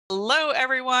Hello,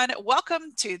 everyone.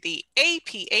 Welcome to the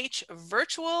APH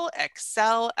Virtual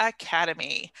Excel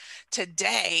Academy.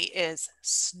 Today is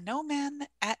Snowmen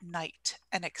at Night,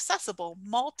 an accessible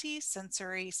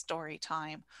multi-sensory story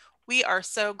time. We are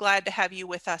so glad to have you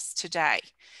with us today.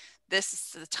 This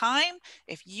is the time,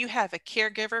 if you have a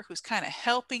caregiver who's kind of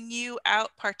helping you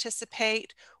out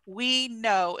participate, we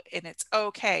know, and it's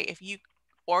okay if you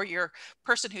or your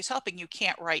person who's helping you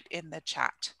can't write in the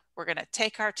chat. We're going to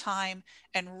take our time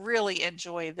and really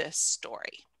enjoy this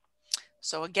story.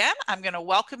 So again, I'm going to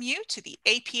welcome you to the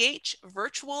APH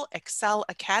Virtual Excel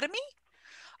Academy.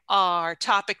 Our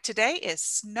topic today is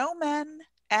Snowmen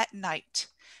at Night,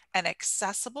 an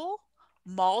accessible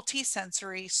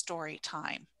multi-sensory story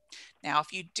time. Now,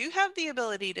 if you do have the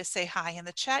ability to say hi in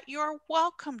the chat, you are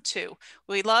welcome to.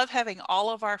 We love having all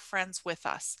of our friends with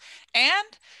us.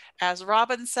 And as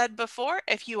Robin said before,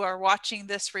 if you are watching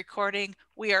this recording,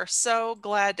 we are so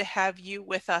glad to have you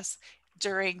with us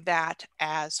during that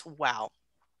as well.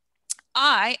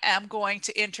 I am going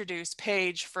to introduce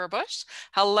Paige Furbush.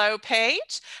 Hello,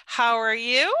 Paige. How are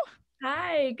you?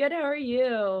 Hi, good. How are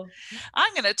you?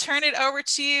 I'm going to turn it over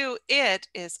to you. It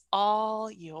is all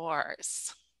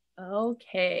yours.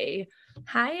 Okay.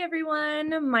 Hi,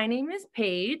 everyone. My name is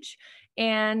Paige,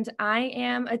 and I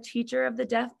am a teacher of the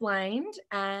deaf blind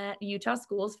at Utah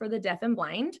Schools for the Deaf and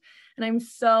Blind. And I'm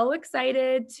so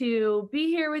excited to be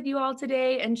here with you all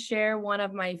today and share one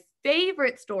of my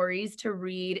favorite stories to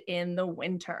read in the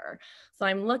winter. So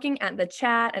I'm looking at the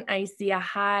chat and I see a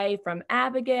hi from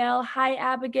Abigail. Hi,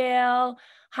 Abigail.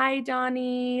 Hi,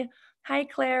 Donnie. Hi,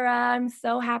 Clara. I'm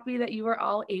so happy that you were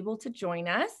all able to join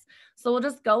us. So we'll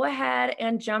just go ahead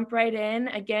and jump right in.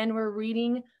 Again, we're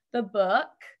reading the book,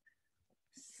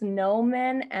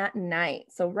 Snowmen at Night.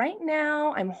 So right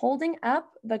now I'm holding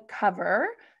up the cover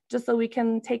just so we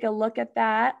can take a look at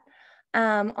that.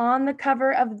 On the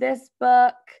cover of this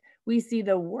book, we see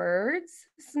the words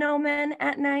Snowmen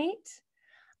at Night.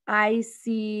 I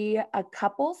see a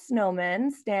couple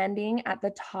snowmen standing at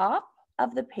the top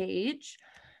of the page.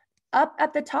 Up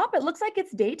at the top, it looks like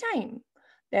it's daytime.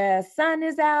 The sun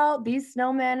is out. These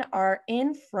snowmen are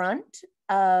in front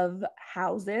of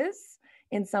houses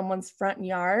in someone's front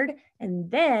yard. And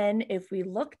then if we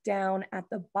look down at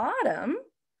the bottom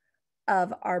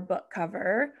of our book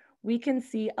cover, we can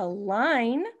see a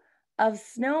line of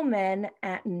snowmen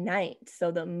at night.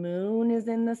 So the moon is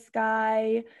in the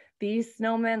sky. These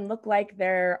snowmen look like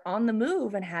they're on the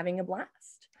move and having a blast.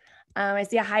 I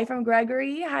see a hi from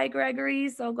Gregory. Hi, Gregory.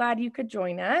 So glad you could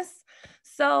join us.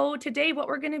 So today what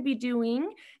we're going to be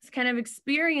doing is kind of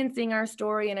experiencing our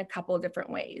story in a couple of different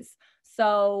ways.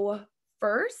 So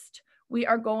first, we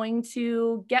are going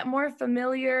to get more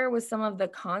familiar with some of the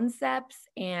concepts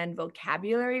and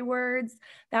vocabulary words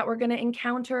that we're going to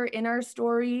encounter in our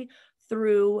story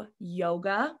through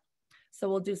yoga. So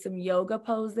we'll do some yoga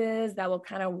poses that will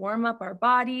kind of warm up our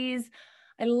bodies.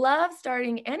 I love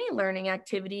starting any learning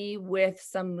activity with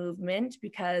some movement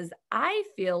because I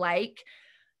feel like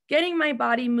getting my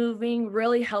body moving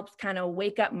really helps kind of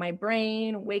wake up my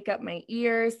brain, wake up my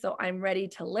ears, so I'm ready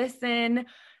to listen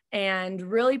and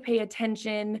really pay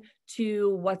attention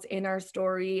to what's in our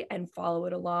story and follow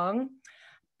it along.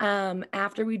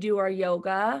 After we do our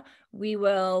yoga, we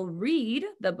will read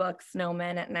the book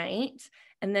Snowmen at Night.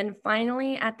 And then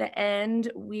finally, at the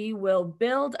end, we will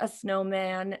build a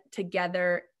snowman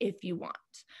together if you want.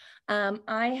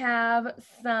 I have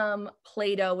some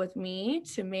Play-Doh with me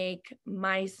to make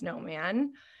my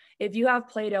snowman. If you have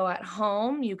Play-Doh at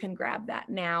home, you can grab that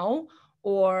now,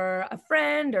 or a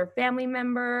friend or family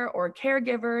member or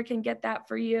caregiver can get that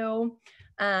for you.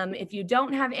 If you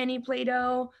don't have any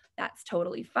Play-Doh, that's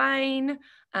totally fine.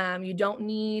 You don't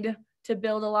need to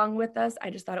build along with us. I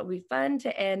just thought it would be fun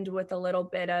to end with a little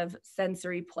bit of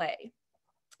sensory play.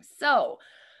 So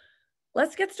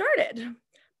let's get started.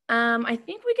 I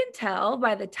think we can tell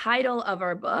by the title of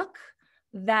our book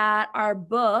that our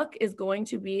book is going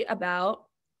to be about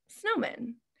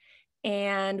snowmen.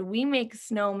 And we make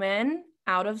snowmen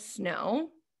out of snow.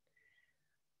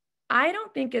 I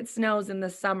don't think it snows in the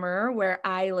summer where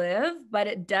I live, but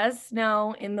it does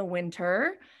snow in the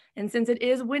winter. And since it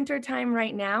is winter time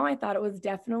right now, I thought it was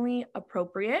definitely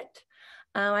appropriate.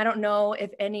 I don't know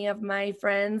if any of my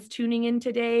friends tuning in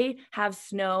today have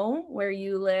snow where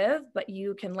you live, but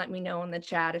you can let me know in the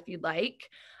chat if you'd like.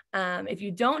 If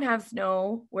you don't have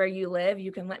snow where you live,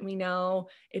 you can let me know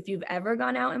if you've ever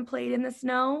gone out and played in the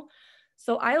snow.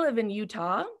 So I live in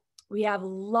Utah. We have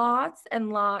lots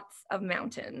and lots of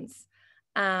mountains.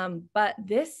 But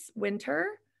this winter,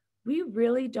 we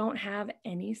really don't have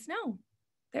any snow.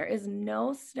 There is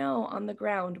no snow on the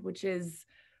ground, which is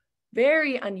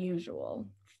very unusual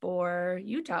for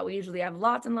Utah. We usually have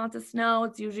lots and lots of snow.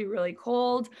 It's usually really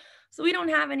cold. So we don't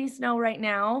have any snow right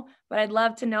now, but I'd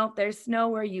love to know if there's snow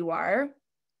where you are.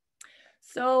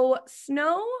 So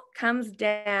snow comes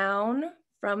down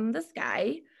from the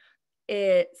sky.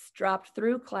 It's dropped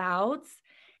through clouds.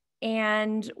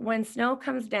 And when snow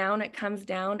comes down, it comes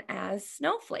down as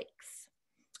snowflakes.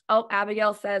 Oh,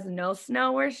 Abigail says no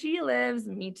snow where she lives.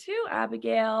 Me too,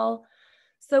 Abigail.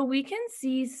 So we can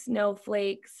see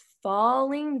snowflakes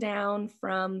falling down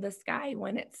from the sky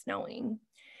when it's snowing.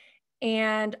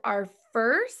 And our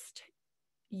first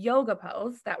yoga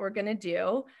pose that we're going to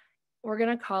do, we're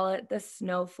going to call it the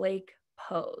snowflake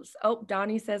pose. Oh,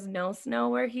 Donnie says no snow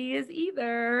where he is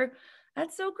either.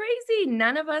 That's so crazy.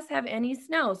 None of us have any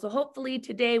snow. So hopefully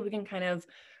today we can kind of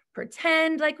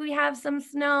pretend like we have some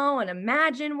snow and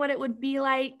imagine what it would be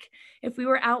like if we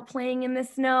were out playing in the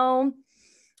snow.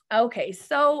 Okay,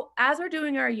 so as we're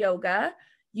doing our yoga,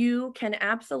 you can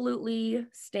absolutely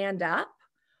stand up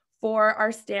for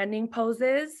our standing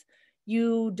poses.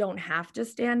 You don't have to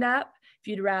stand up. If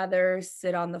you'd rather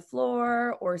sit on the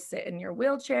floor or sit in your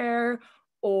wheelchair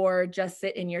or just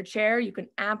sit in your chair, you can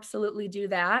absolutely do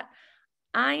that.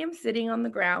 I am sitting on the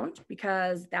ground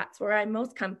because that's where I'm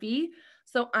most comfy.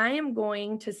 So I am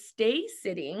going to stay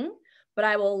sitting, but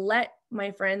I will let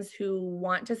my friends who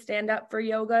want to stand up for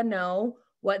yoga know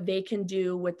what they can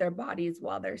do with their bodies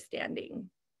while they're standing.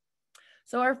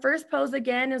 So our first pose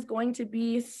again is going to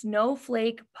be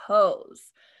snowflake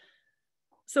pose.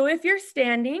 So if you're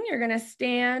standing, you're going to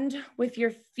stand with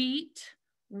your feet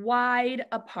wide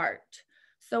apart.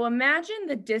 So imagine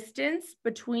the distance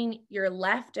between your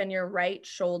left and your right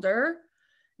shoulder,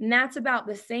 and that's about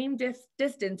the same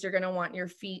distance you're going to want your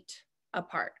feet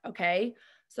apart, okay?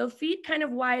 So feet kind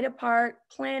of wide apart,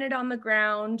 planted on the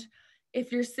ground.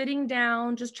 If you're sitting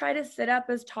down, just try to sit up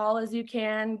as tall as you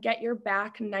can, get your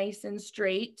back nice and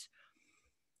straight.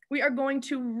 We are going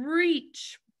to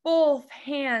reach both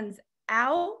hands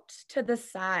out to the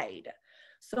side.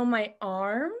 So my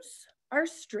arms are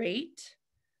straight.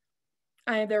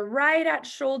 They're right at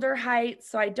shoulder height,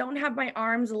 so I don't have my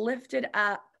arms lifted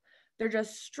up. They're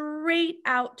just straight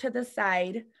out to the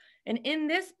side. And in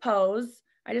this pose,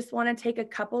 I just want to take a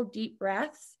couple deep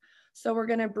breaths. So we're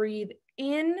going to breathe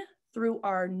in through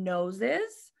our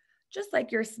noses, just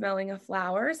like you're smelling a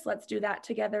flower. So let's do that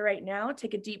together right now.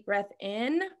 Take a deep breath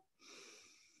in.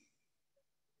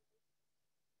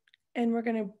 And we're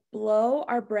going to blow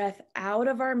our breath out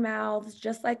of our mouths,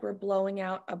 just like we're blowing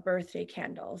out a birthday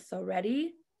candle. So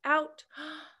ready? Out.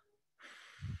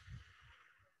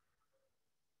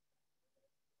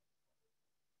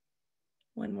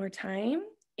 One more time.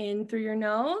 In through your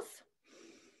nose.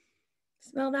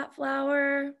 Smell that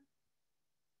flower.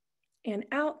 And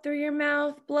out through your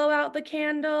mouth. Blow out the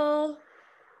candle.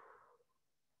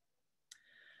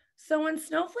 So when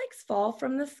snowflakes fall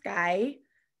from the sky,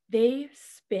 they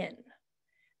spin.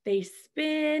 They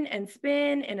spin and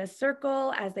spin in a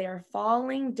circle as they are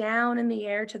falling down in the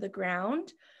air to the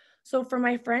ground. So for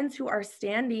my friends who are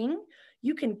standing,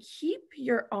 you can keep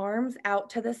your arms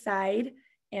out to the side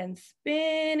and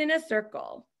spin in a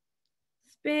circle.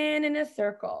 Spin in a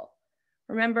circle.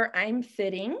 Remember, I'm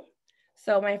sitting.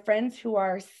 So my friends who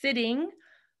are sitting,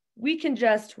 we can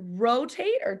just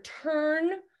rotate or turn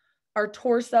our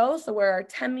torso, so where our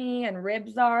tummy and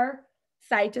ribs are,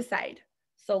 side to side.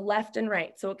 So left and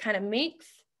right. So it kind of makes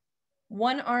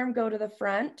one arm go to the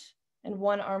front and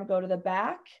one arm go to the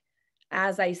back.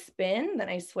 As I spin, then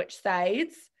I switch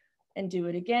sides and do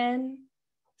it again.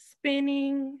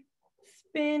 Spinning,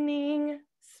 spinning,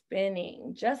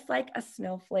 spinning, just like a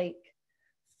snowflake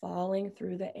falling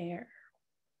through the air.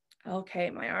 Okay,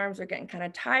 my arms are getting kind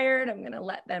of tired. I'm going to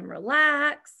let them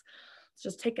relax. Let's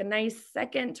just take a nice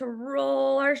second to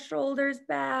roll our shoulders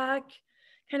back,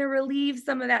 kind of relieve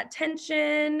some of that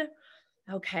tension.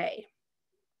 Okay,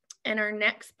 and our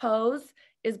next pose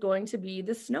is going to be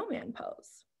the snowman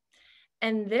pose.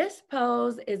 And this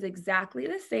pose is exactly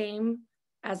the same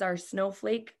as our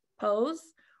snowflake pose.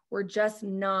 We're just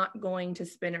not going to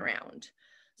spin around.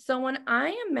 So when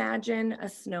I imagine a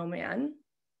snowman,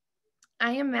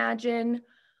 I imagine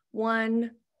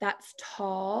one that's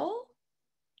tall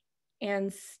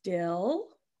and still.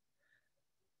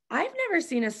 I've never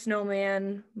seen a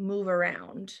snowman move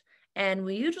around, and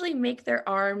we usually make their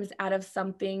arms out of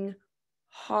something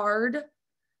hard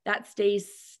that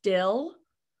stays still,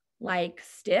 like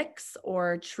sticks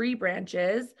or tree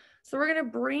branches. So we're going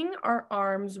to bring our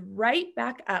arms right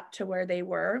back up to where they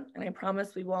were, and I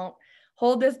promise we won't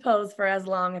hold this pose for as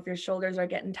long if your shoulders are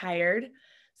getting tired.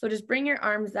 So just bring your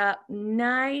arms up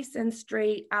nice and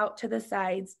straight out to the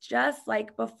sides, just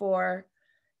like before.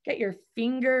 Get your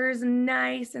fingers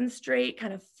nice and straight,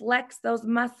 kind of flex those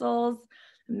muscles,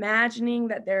 imagining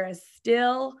that they're as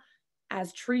still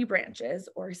as tree branches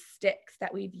or sticks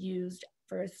that we've used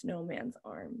for a snowman's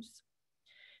arms.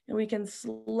 And we can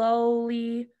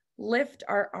slowly lift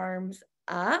our arms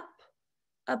up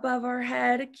above our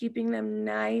head, keeping them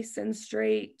nice and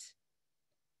straight.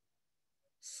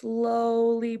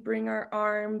 Slowly bring our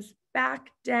arms back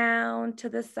down to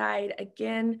the side,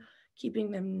 again,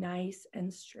 keeping them nice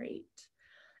and straight.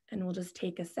 And we'll just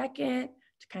take a second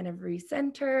to kind of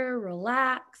recenter,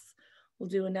 relax. We'll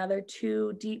do another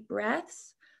 2 deep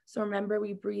breaths. So remember,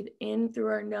 we breathe in through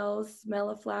our nose,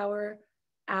 smell a flower,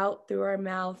 out through our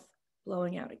mouth,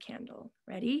 blowing out a candle.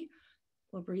 Ready?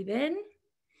 We'll breathe in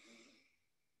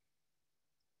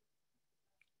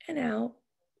and out.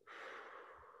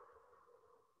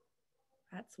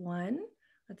 That's 1.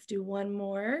 Let's do 1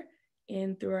 more.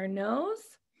 In through our nose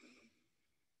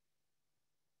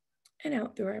and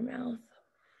out through our mouth.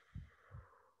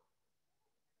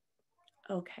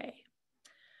 Okay.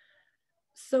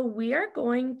 So we are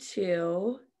going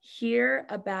to hear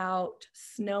about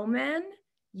snowmen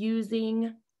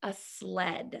using a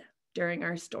sled during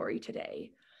our story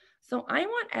today. So I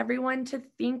want everyone to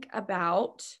think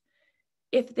about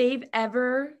if they've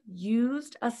ever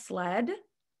used a sled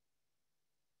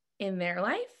in their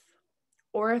life,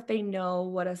 or if they know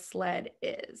what a sled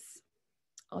is.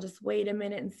 I'll just wait a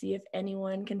minute and see if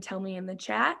anyone can tell me in the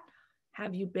chat.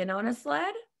 Have you been on a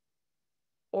sled?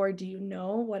 Or do you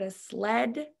know what a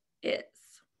sled is?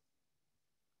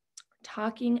 We're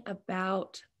talking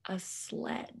about a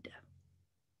sled.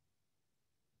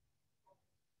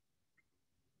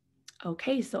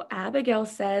 Okay, so Abigail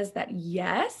says that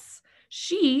yes,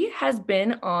 she has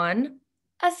been on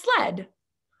a sled.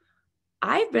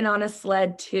 I've been on a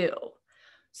sled too.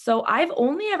 So I've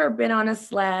only ever been on a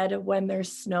sled when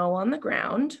there's snow on the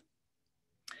ground.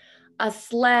 A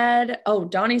sled, oh,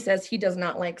 Donnie says he does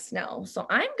not like snow. So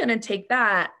I'm gonna take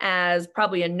that as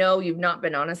probably a no, you've not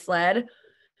been on a sled.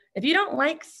 If you don't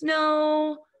like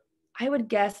snow, I would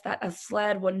guess that a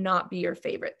sled would not be your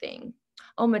favorite thing.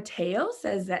 Oh, Mateo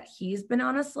says that he's been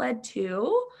on a sled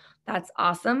too. That's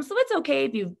awesome. So it's okay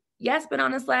if you've yes been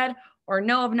on a sled or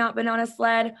no, have not been on a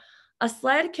sled. A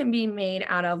sled can be made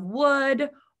out of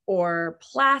wood or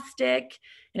plastic,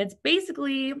 and it's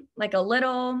basically like a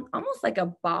little, almost like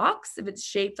a box. If it's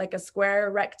shaped like a square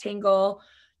rectangle,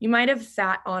 you might have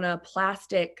sat on a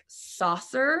plastic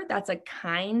saucer. That's a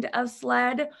kind of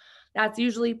sled. That's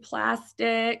usually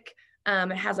plastic.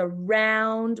 It has a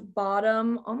round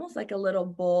bottom, almost like a little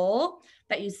bowl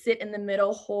that you sit in the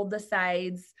middle, hold the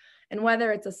sides. And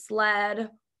whether it's a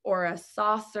sled or a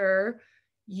saucer,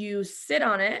 you sit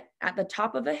on it at the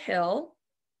top of a hill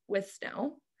with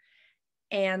snow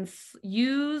and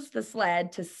use the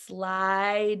sled to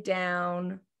slide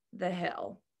down the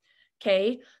hill.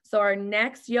 Okay, so our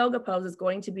next yoga pose is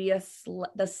going to be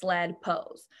the sled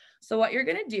pose. So what you're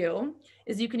gonna do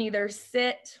is you can either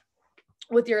sit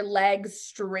with your legs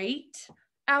straight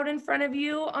out in front of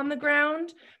you on the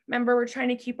ground. Remember, we're trying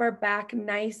to keep our back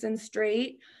nice and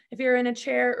straight. If you're in a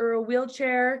chair or a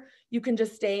wheelchair, you can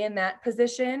just stay in that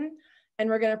position. And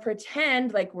we're gonna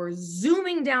pretend like we're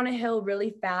zooming down a hill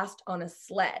really fast on a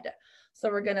sled. So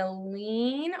we're gonna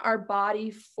lean our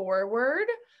body forward.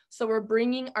 So we're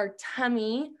bringing our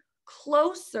tummy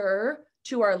closer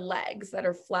to our legs that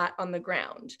are flat on the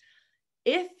ground.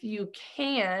 If you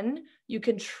can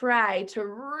try to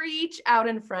reach out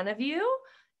in front of you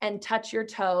and touch your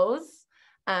toes.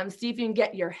 See if you can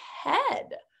get your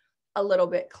head a little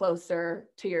bit closer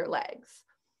to your legs.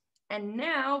 And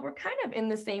now we're kind of in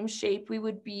the same shape we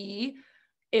would be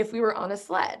if we were on a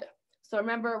sled. So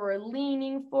remember, we're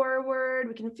leaning forward.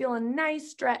 We can feel a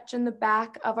nice stretch in the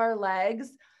back of our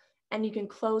legs. And you can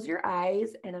close your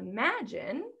eyes and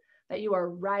imagine that you are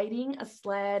riding a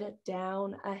sled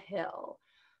down a hill.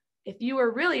 If you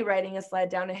were really riding a sled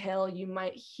down a hill, you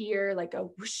might hear like a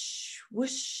whoosh,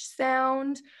 whoosh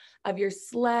sound of your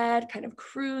sled kind of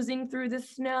cruising through the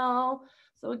snow.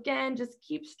 So again, just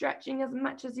keep stretching as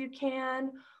much as you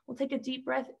can. We'll take a deep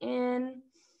breath in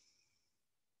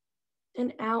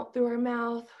and out through our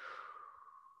mouth.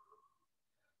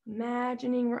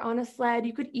 Imagining we're on a sled.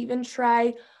 You could even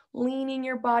try leaning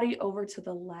your body over to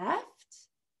the left,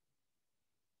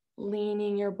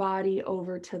 leaning your body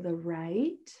over to the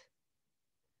right.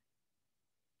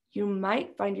 You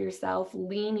might find yourself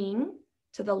leaning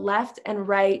to the left and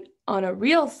right on a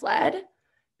real sled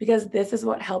because this is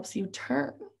what helps you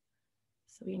turn.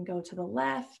 So we can go to the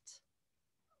left,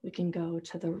 we can go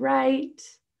to the right.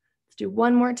 Let's do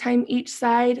one more time each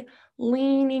side,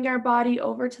 leaning our body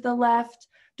over to the left.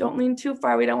 Don't lean too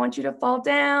far. We don't want you to fall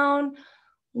down.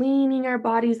 Leaning our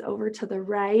bodies over to the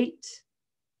right.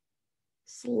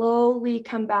 Slowly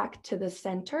come back to the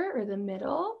center or the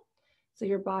middle. So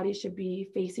your body should be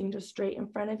facing just straight in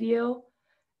front of you.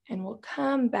 And we'll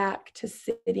come back to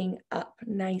sitting up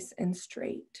nice and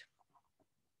straight.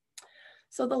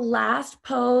 So the last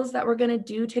pose that we're going to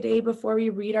do today before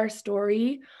we read our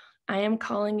story, I am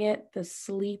calling it the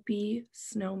sleepy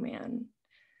snowman.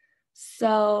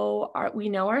 So we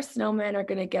know our snowmen are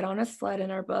going to get on a sled in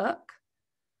our book.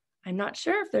 I'm not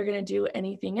sure if they're going to do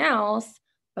anything else,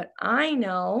 but I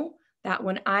know that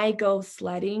when I go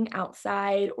sledding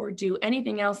outside or do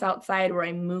anything else outside where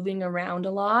I'm moving around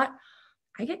a lot,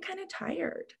 I get kind of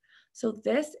tired. So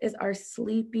this is our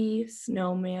sleepy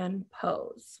snowman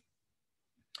pose.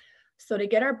 So to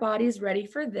get our bodies ready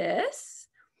for this,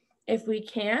 if we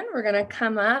can, we're going to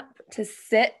come up to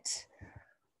sit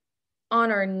on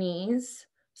our knees.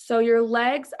 So your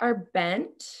legs are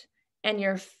bent and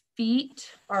your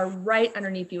feet are right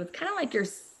underneath you. It's kind of like you're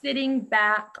sitting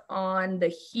back on the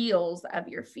heels of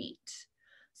your feet.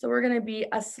 So we're going to be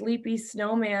a sleepy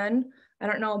snowman. I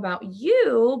don't know about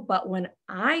you, but when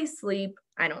I sleep,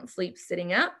 I don't sleep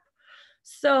sitting up.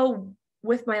 So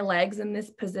with my legs in this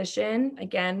position,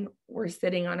 again, we're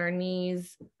sitting on our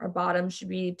knees. Our bottoms should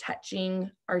be touching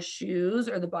our shoes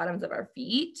or the bottoms of our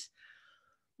feet.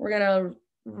 We're going to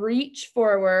reach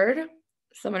forward.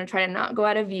 So I'm going to try to not go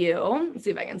out of view. Let's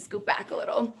see if I can scoop back a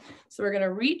little. So we're going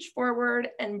to reach forward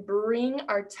and bring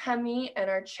our tummy and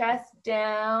our chest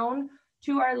down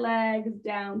to our legs,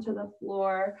 down to the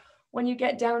floor. When you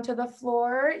get down to the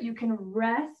floor, you can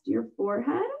rest your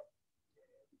forehead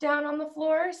down on the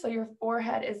floor. So your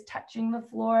forehead is touching the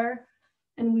floor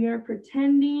and we are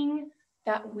pretending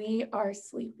that we are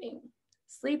sleeping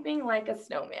like a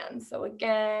snowman. So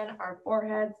again, our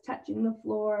forehead's touching the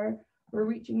floor. We're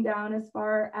reaching down as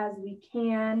far as we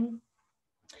can.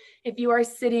 If you are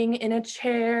sitting in a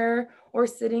chair or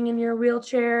sitting in your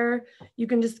wheelchair, you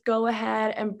can just go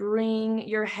ahead and bring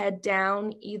your head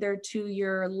down either to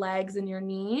your legs and your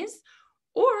knees,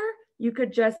 or you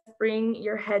could just bring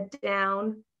your head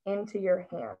down into your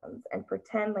hands and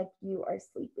pretend like you are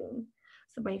sleeping.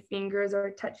 So my fingers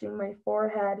are touching my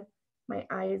forehead. My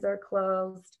eyes are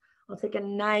closed. I'll take a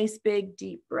nice big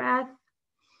deep breath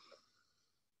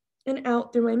and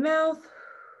out through my mouth,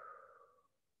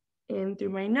 in through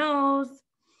my nose,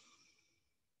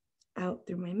 out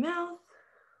through my mouth,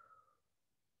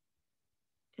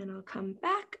 and I'll come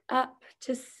back up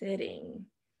to sitting.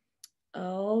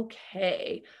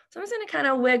 Okay, so I'm just gonna kind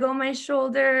of wiggle my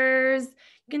shoulders.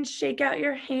 You can shake out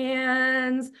your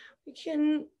hands. We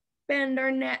can bend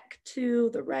our neck to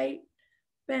the right,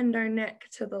 bend our neck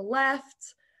to the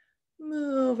left,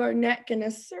 move our neck in a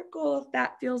circle if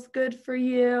that feels good for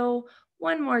you.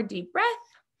 One more deep breath.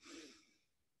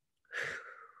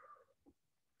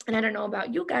 And I don't know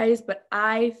about you guys, but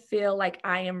I feel like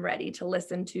I am ready to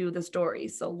listen to the story.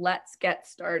 So let's get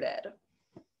started.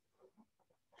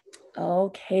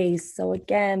 Okay, so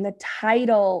again, the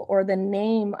title or the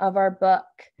name of our book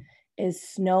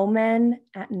is Snowmen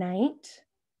at Night.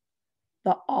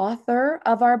 The author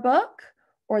of our book,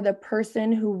 or the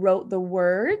person who wrote the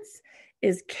words,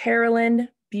 is Carolyn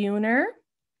Buhner.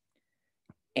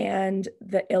 And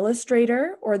the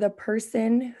illustrator, or the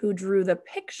person who drew the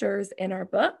pictures in our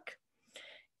book,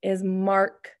 is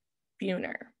Mark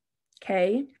Buhner.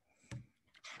 Okay.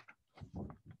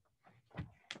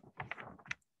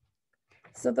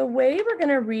 So the way we're going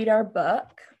to read our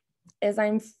book is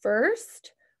I'm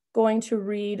first going to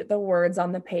read the words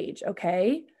on the page,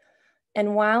 okay?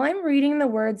 And while I'm reading the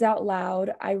words out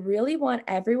loud, I really want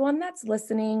everyone that's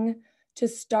listening to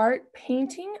start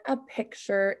painting a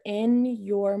picture in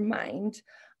your mind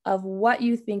of what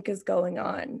you think is going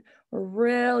on. We're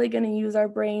really going to use our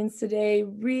brains today,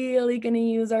 really going to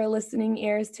use our listening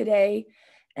ears today.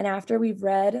 And after we've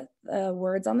read the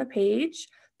words on the page,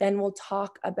 then we'll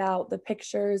talk about the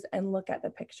pictures and look at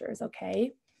the pictures,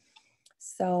 okay?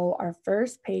 So our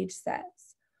first page says,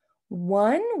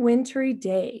 one wintry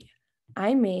day,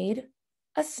 I made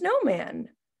a snowman,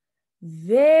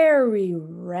 very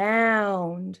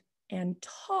round and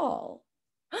tall.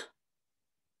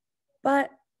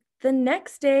 But the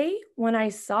next day when I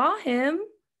saw him,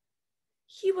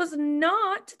 he was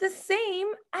not the same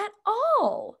at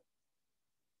all.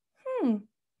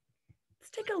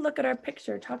 Let's take a look at our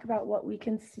picture, talk about what we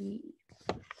can see.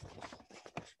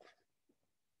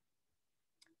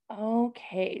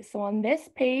 Okay, so on this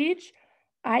page,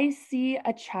 I see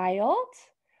a child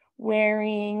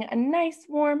wearing a nice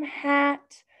warm hat.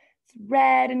 It's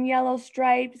red and yellow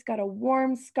stripes. He's got a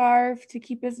warm scarf to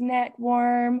keep his neck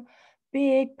warm.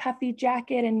 big puffy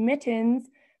jacket and mittens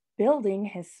building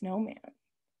his snowman.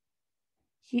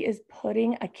 He is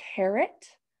putting a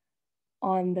carrot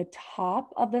on the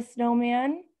top of the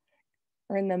snowman,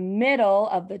 or in the middle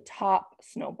of the top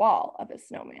snowball of his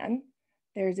snowman.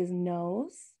 There's his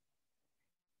nose.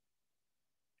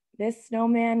 This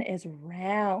snowman is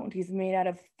round. He's made out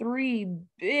of 3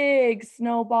 big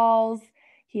snowballs.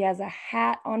 He has a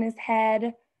hat on his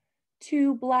head,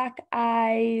 2 black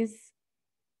eyes.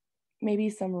 Maybe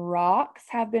some rocks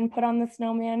have been put on the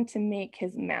snowman to make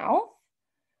his mouth.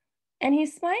 And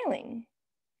he's smiling.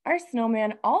 Our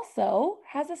snowman also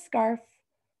has a scarf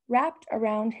wrapped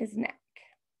around his neck.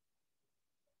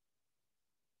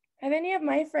 Have any of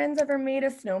my friends ever made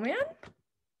a snowman?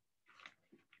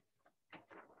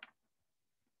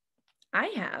 I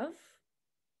have.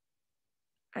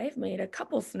 I've made a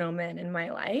couple snowmen in my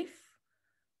life.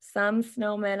 Some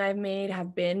snowmen I've made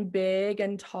have been big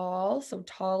and tall, so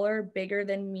taller, bigger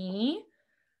than me.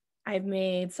 I've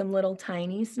made some little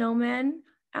tiny snowmen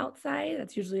outside.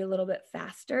 That's usually a little bit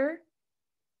faster.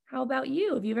 How about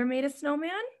you? Have you ever made a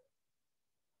snowman?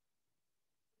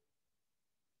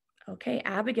 Okay,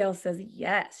 Abigail says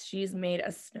yes, she's made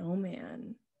a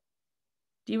snowman.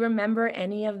 Do you remember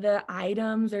any of the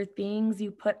items or things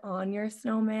you put on your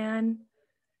snowman?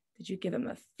 Did you give him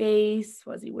a face?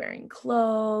 Was he wearing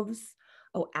clothes?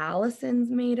 Oh, Allison's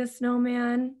made a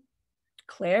snowman.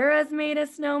 Clara's made a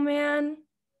snowman.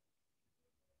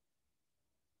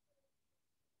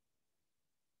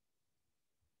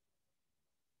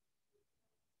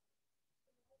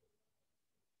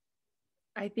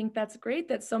 I think that's great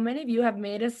that so many of you have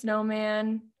made a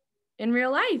snowman in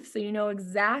real life, so you know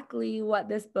exactly what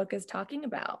this book is talking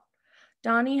about.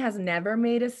 Donnie has never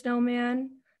made a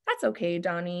snowman. That's okay,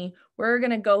 Donnie. We're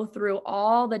gonna go through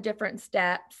all the different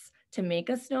steps to make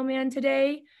a snowman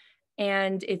today.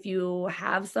 And if you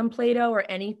have some Play-Doh or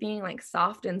anything like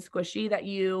soft and squishy that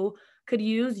you could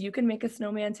use, you can make a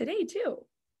snowman today too.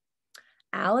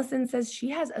 Allison says she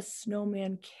has a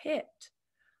snowman kit.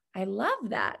 I love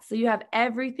that. So you have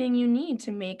everything you need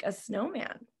to make a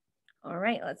snowman. All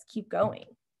right, let's keep going.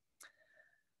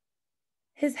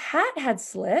 His hat had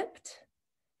slipped.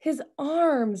 His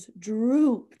arms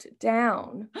drooped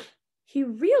down. He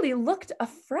really looked a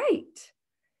fright.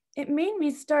 It made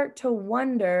me start to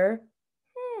wonder,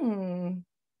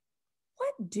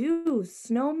 what do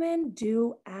snowmen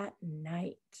do at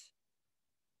night?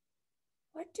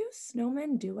 What do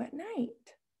snowmen do at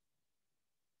night?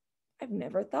 I've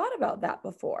never thought about that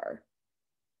before.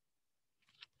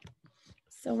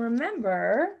 So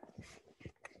remember,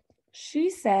 she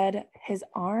said his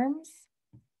arms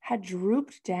had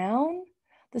drooped down.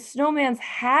 The snowman's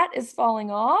hat is falling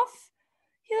off.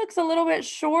 He looks a little bit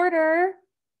shorter.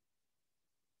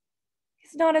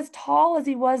 He's not as tall as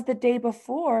he was the day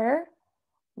before.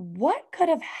 What could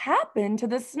have happened to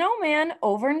the snowman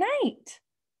overnight?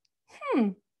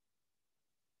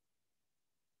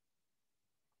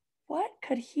 What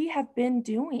could he have been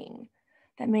doing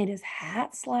that made his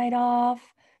hat slide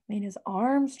off, made his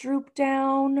arms droop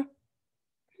down?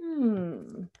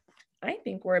 I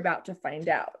think we're about to find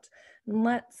out.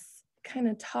 Let's kind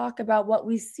of talk about what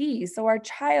we see. So our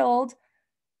child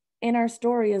in our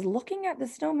story is looking at the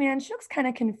snowman. She looks kind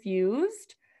of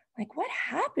confused. Like, what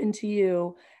happened to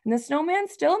you? And the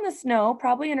snowman's still in the snow,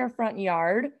 probably in her front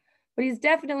yard, but he's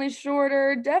definitely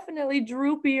shorter, definitely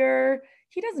droopier.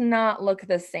 He does not look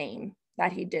the same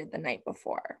that he did the night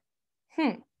before.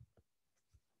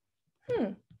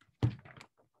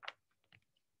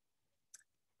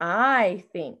 I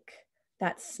think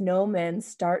that snowmen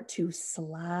start to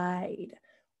slide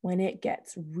when it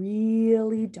gets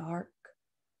really dark,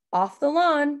 off the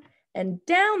lawn and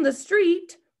down the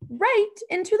street, right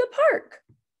into the park.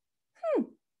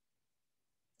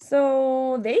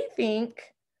 So they think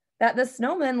that the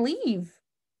snowmen leave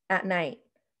at night.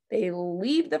 They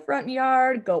leave the front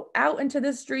yard, go out into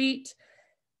the street,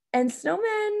 and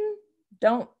snowmen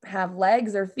don't have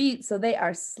legs or feet, so they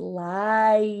are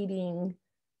sliding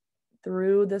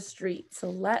through the street. So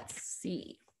let's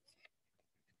see.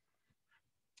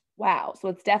 Wow, so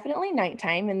it's definitely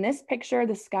nighttime. In this picture,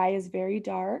 the sky is very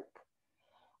dark.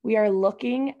 We are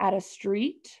looking at a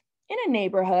street in a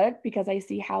neighborhood because I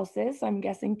see houses, so I'm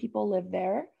guessing people live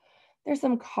there. There's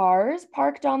some cars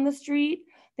parked on the street.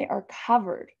 They are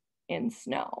covered in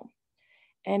snow.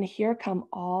 And here come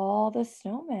all the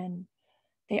snowmen.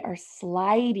 They are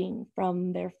sliding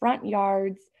from their front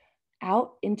yards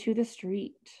out into the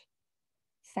street.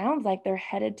 Sounds like they're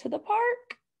headed to the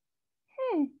park.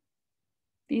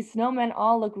 These snowmen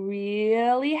all look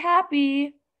really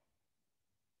happy.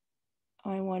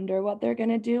 I wonder what they're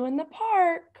gonna do in the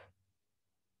park.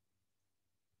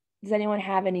 Does anyone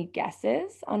have any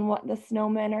guesses on what the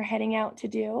snowmen are heading out to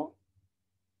do?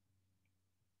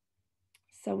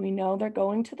 So we know they're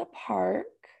going to the park.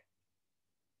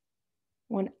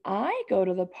 When I go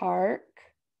to the park,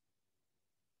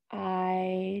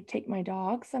 I take my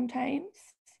dog sometimes.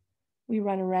 We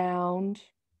run around.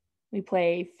 We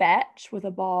play fetch with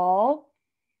a ball.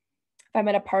 If I'm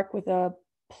at a park with a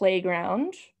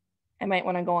playground, I might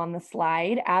want to go on the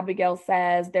slide. Abigail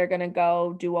says they're going to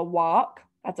go do a walk.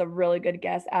 That's a really good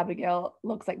guess. Abigail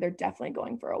looks like they're definitely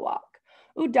going for a walk.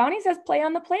 Ooh, Donnie says play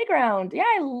on the playground. Yeah,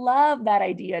 I love that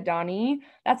idea, Donnie.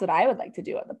 That's what I would like to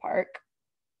do at the park.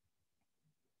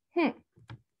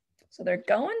 So they're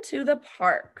going to the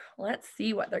park. Let's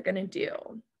see what they're going to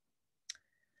do.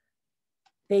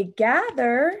 They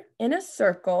gather in a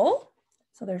circle.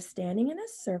 So they're standing in a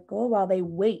circle while they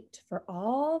wait for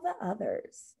all the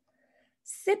others,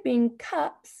 sipping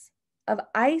cups of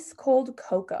ice cold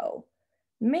cocoa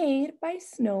made by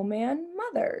snowman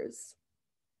mothers.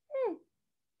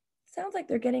 Sounds like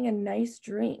they're getting a nice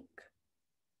drink.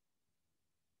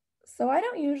 So I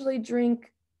don't usually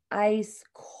drink ice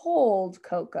cold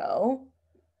cocoa.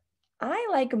 I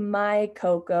like my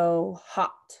cocoa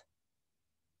hot.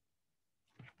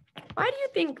 Why do you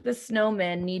think the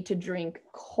snowmen need to drink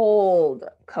cold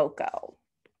cocoa?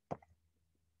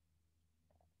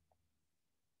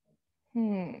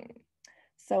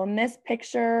 So in this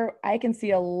picture, I can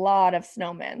see a lot of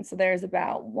snowmen. So there's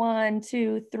about 1,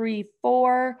 2, 3,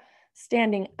 4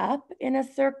 standing up in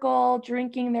a circle,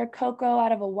 drinking their cocoa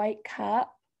out of a white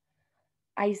cup.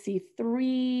 I see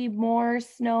 3 more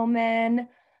snowmen.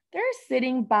 They're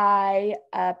sitting by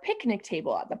a picnic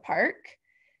table at the park,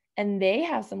 and they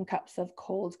have some cups of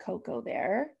cold cocoa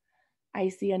there. I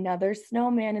see another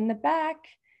snowman in the back.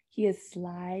 He is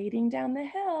sliding down the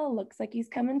hill. Looks like he's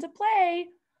coming to play.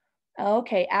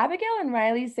 Okay, Abigail and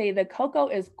Riley say the cocoa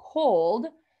is cold,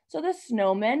 so the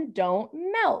snowmen don't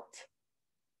melt.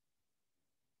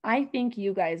 I think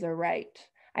you guys are right.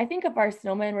 I think if our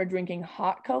snowmen were drinking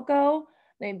hot cocoa,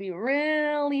 they'd be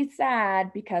really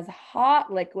sad because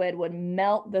hot liquid would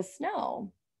melt the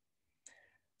snow.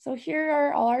 So here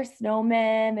are all our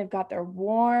snowmen. They've got their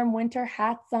warm winter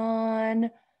hats on,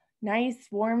 nice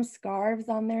warm scarves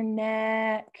on their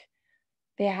neck.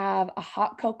 They have a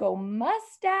hot cocoa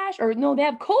mustache, or no, they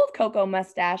have cold cocoa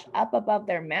mustache up above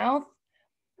their mouth,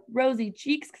 rosy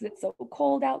cheeks because it's so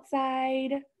cold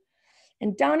outside.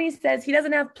 And Donnie says he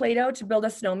doesn't have Play-Doh to build a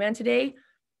snowman today.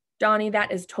 Donnie,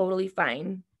 that is totally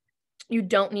fine. You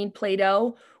don't need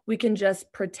Play-Doh. We can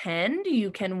just pretend.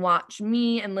 You can watch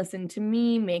me and listen to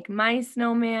me make my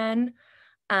snowman.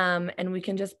 And we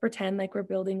can just pretend like we're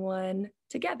building one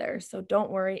together. So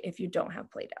don't worry if you don't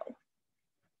have Play-Doh.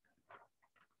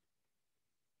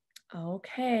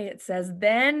 Okay, it says,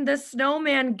 then the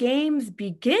snowman games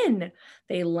begin.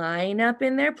 They line up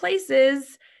in their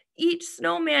places, each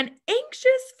snowman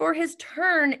anxious for his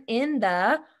turn in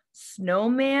the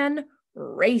snowman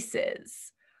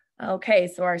races. Okay,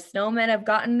 so our snowmen have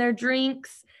gotten their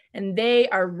drinks and they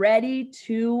are ready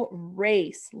to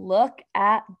race. Look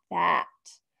at that.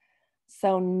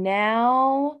 So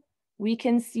now we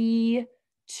can see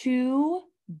 2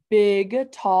 big,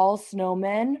 tall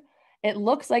snowmen. It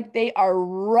looks like they are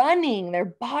running. Their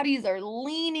bodies are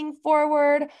leaning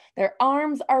forward. Their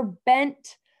arms are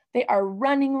bent. They are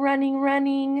running, running,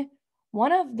 running.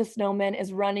 One of the snowmen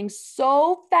is running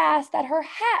so fast that her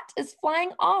hat is flying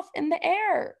off in the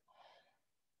air.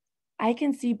 I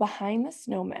can see behind the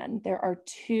snowmen, there are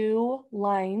 2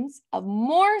 lines of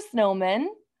more snowmen.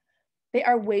 They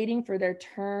are waiting for their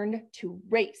turn to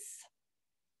race.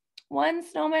 One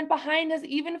snowman behind has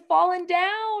even fallen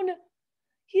down.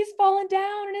 He's fallen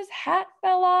down and his hat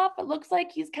fell off. It looks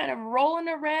like he's kind of rolling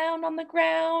around on the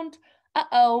ground.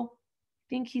 Uh-oh, I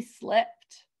think he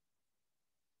slipped.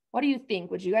 What do you think?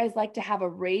 Would you guys like to have a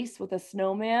race with a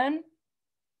snowman?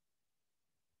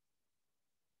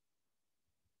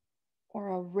 Or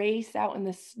a race out in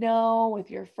the snow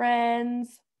with your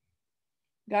friends?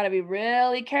 Got to be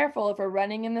really careful if we're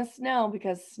running in the snow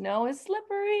because snow is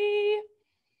slippery.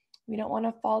 We don't want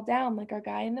to fall down like our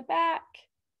guy in the back.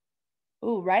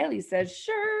 Oh, Riley says,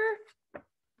 sure.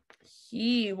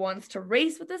 He wants to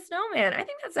race with the snowman. I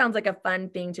think that sounds like a fun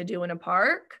thing to do in a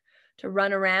park, to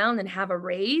run around and have a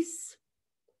race.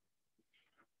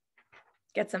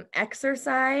 Get some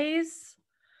exercise.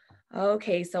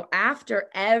 Okay, so after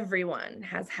everyone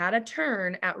has had a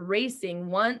turn at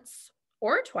racing once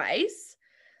or twice,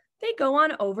 they go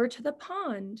on over to the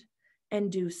pond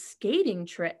and do skating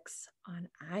tricks on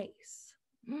ice.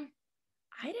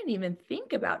 I didn't even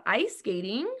think about ice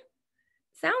skating.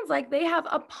 Sounds like they have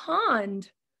a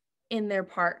pond in their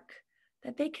park.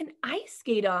 that they can ice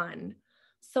skate on.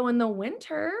 So in the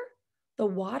winter, the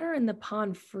water in the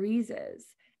pond freezes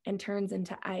and turns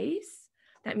into ice.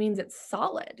 That means it's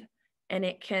solid and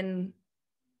it can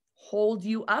hold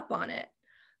you up on it.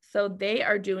 So they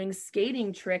are doing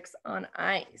skating tricks on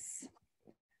ice.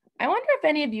 I wonder if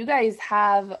any of you guys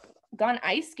have gone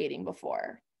ice skating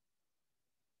before.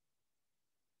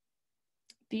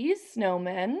 These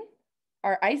snowmen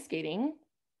are ice skating,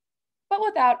 but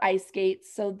without ice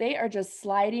skates. So they are just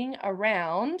sliding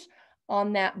around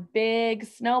on that big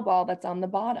snowball that's on the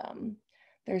bottom.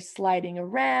 They're sliding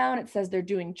around. It says they're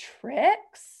doing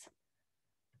tricks.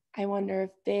 I wonder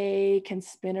if they can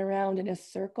spin around in a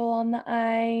circle on the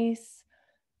ice.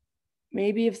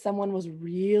 Maybe if someone was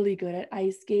really good at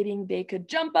ice skating, they could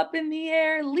jump up in the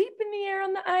air, leap in the air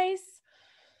on the ice.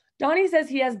 Donnie says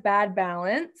he has bad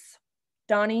balance.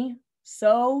 Donnie,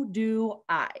 so do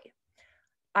I.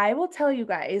 I will tell you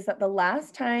guys that the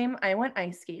last time I went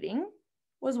ice skating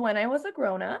was when I was a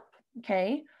grown-up,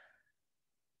 okay?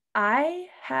 I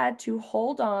had to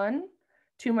hold on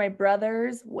to my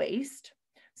brother's waist.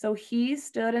 So he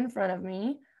stood in front of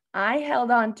me. I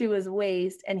held on to his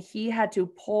waist and he had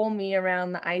to pull me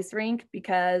around the ice rink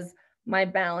because my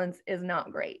balance is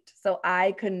not great. So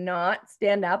I could not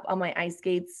stand up on my ice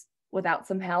skates without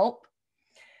some help.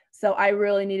 So I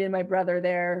really needed my brother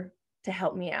there to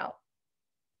help me out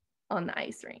on the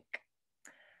ice rink.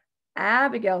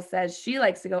 Abigail says she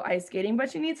likes to go ice skating,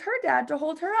 but she needs her dad to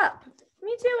hold her up.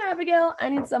 Me too, Abigail. I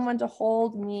need someone to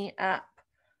hold me up.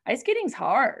 Ice skating's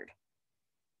hard.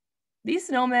 These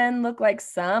snowmen look like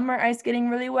some are ice skating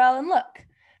really well. And look,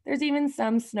 there's even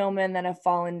some snowmen that have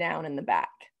fallen down in the back.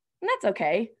 And that's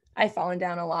okay. I've fallen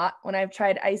down a lot when I've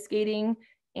tried ice skating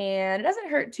and it doesn't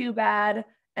hurt too bad.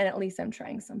 And at least I'm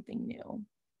trying something new.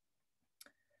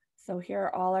 So here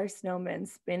are all our snowmen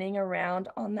spinning around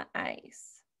on the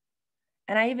ice.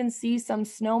 And I even see some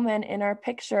snowmen in our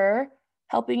picture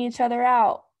helping each other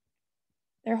out.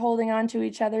 They're holding on to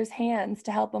each other's hands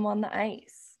to help them on the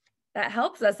ice. That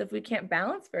helps us if we can't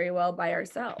balance very well by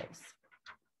ourselves.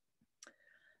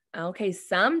 Okay,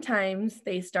 sometimes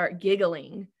they start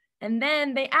giggling and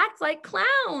then they act like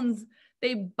clowns.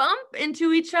 They bump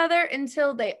into each other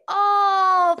until they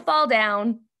all fall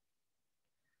down.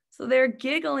 So they're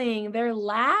giggling, they're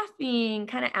laughing,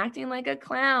 kind of acting like a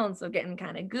clown. So getting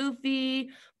kind of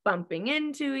goofy, bumping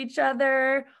into each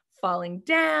other, falling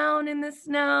down in the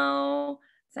snow.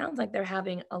 Sounds like they're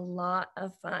having a lot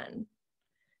of fun.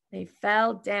 They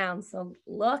fell down. So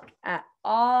look at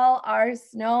all our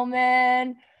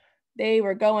snowmen. They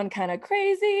were going kind of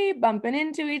crazy, bumping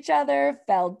into each other,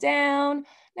 fell down.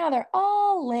 Now they're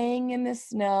all laying in the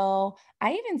snow.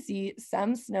 I even see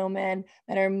some snowmen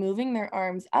that are moving their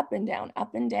arms up and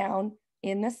down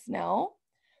in the snow.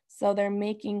 So they're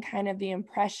making kind of the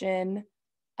impression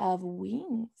of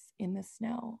wings in the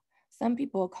snow. Some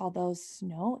people call those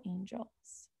snow angels.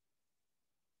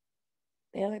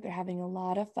 They look like they're having a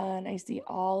lot of fun. I see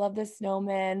all of the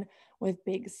snowmen with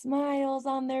big smiles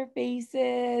on their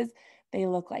faces. They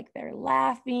look like they're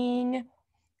laughing.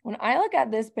 When I look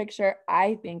at this picture,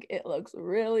 I think it looks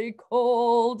really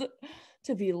cold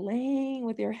to be laying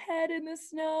with your head in the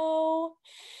snow.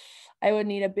 I would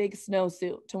need a big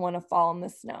snowsuit to want to fall in the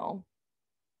snow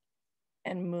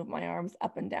and move my arms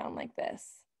up and down like this.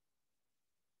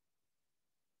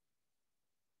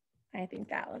 I think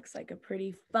that looks like a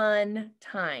pretty fun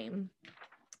time.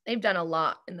 They've done a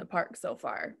lot in the park so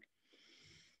far.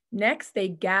 Next, they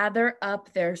gather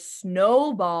up their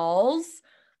snowballs.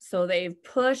 So they've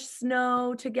pushed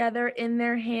snow together in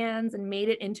their hands and made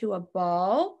it into a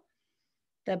ball.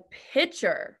 The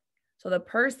pitcher, so the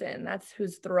person that's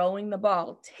who's throwing the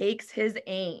ball, takes his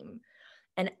aim.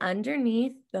 And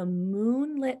underneath the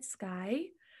moonlit sky,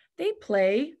 they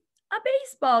play a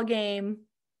baseball game.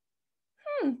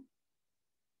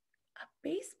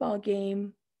 Baseball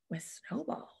game with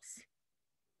snowballs.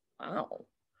 Wow.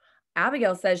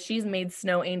 Abigail says she's made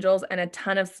snow angels and a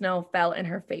ton of snow fell in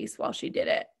her face while she did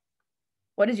it.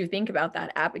 What did you think about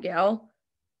that, Abigail?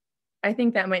 I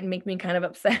think that might make me kind of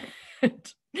upset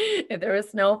if there was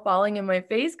snow falling in my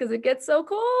face because it gets so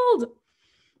cold.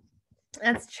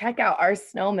 Let's check out our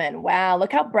snowmen. Wow,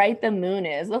 look how bright the moon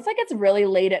is. Looks like it's really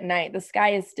late at night. The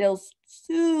sky is still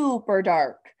super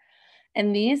dark.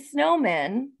 And these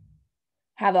snowmen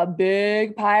have a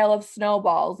big pile of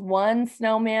snowballs. One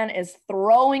snowman is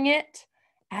throwing it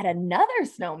at another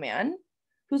snowman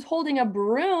who's holding a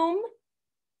broom.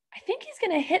 I think he's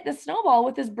going to hit the snowball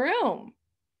with his broom.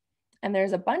 And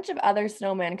there's a bunch of other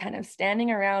snowmen kind of standing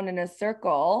around in a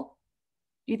circle.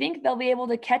 Do you think they'll be able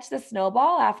to catch the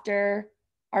snowball after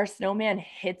our snowman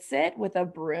hits it with a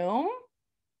broom?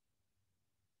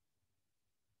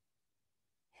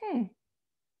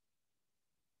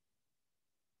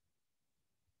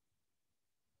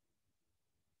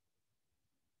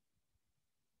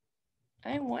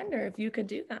 I wonder if you could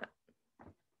do that.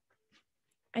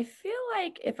 I feel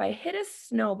like if I hit a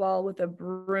snowball with a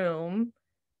broom,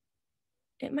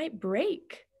 it might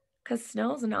break because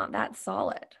snow's not that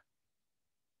solid.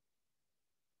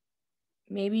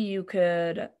 Maybe you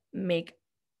could make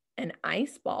an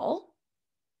ice ball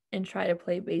and try to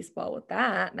play baseball with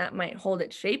that. That might hold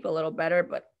its shape a little better,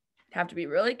 but have to be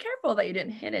really careful that you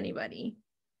didn't hit anybody.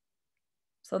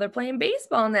 So they're playing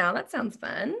baseball now. That sounds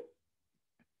fun.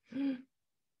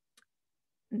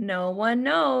 No one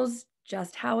knows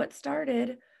just how it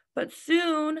started, but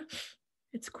soon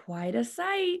it's quite a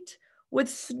sight with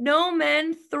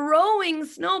snowmen throwing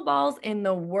snowballs in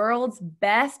the world's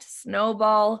best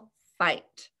snowball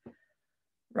fight.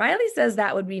 Riley says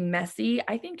that would be messy.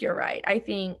 I think you're right. I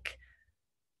think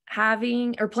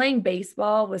having or playing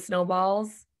baseball with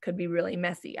snowballs could be really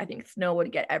messy. I think snow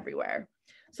would get everywhere.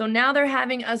 So now they're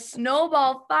having a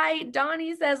snowball fight.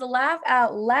 Donnie says, laugh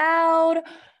out loud.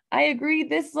 I agree.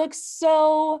 This looks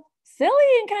so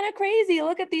silly and kind of crazy.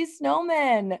 Look at these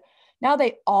snowmen. Now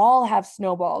they all have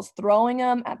snowballs, throwing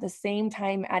them at the same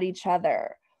time at each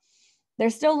other. They're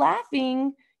still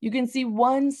laughing. You can see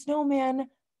one snowman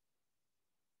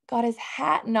got his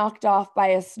hat knocked off by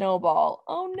a snowball.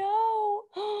 Oh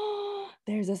no.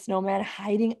 There's a snowman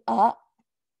hiding up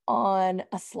on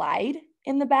a slide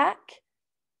in the back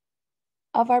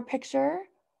of our picture.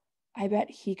 I bet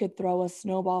he could throw a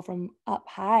snowball from up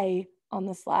high on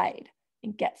the slide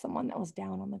and get someone that was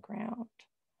down on the ground.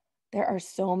 There are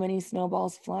so many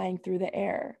snowballs flying through the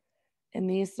air, and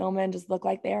these snowmen just look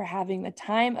like they are having the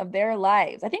time of their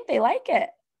lives. I think they like it.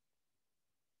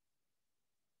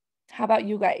 How about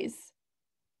you guys?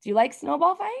 Do you like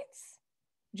snowball fights?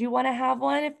 Do you want to have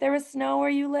one if there was snow where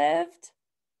you lived?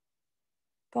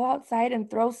 Go outside and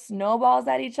throw snowballs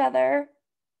at each other?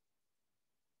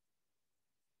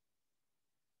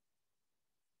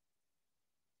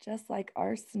 Just like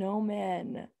our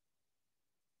snowmen.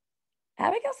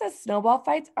 Abigail says snowball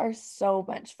fights are so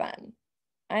much fun.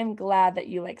 I'm glad that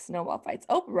you like snowball fights.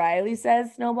 Oh, Riley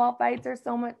says snowball fights are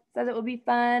so much, says it would be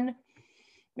fun.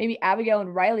 Maybe Abigail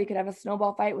and Riley could have a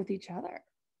snowball fight with each other.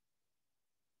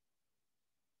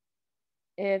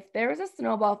 If there was a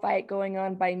snowball fight going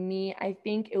on by me, I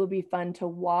think it would be fun to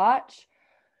watch.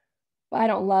 But I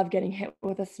don't love getting hit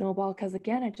with a snowball because,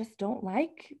 again, I just don't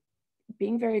like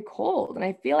being very cold. And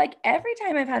I feel like every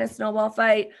time I've had a snowball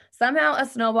fight, somehow a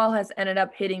snowball has ended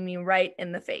up hitting me right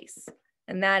in the face.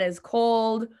 And that is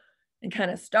cold and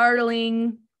kind of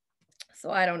startling.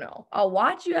 So I don't know. I'll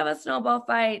watch you have a snowball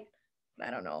fight, but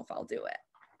I don't know if I'll do it.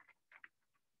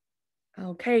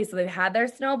 Okay, so they've had their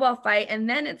snowball fight, and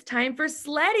then it's time for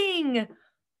sledding.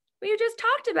 We just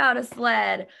talked about a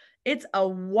sled. It's a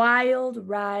wild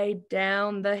ride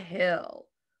down the hill.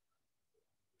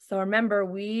 So remember,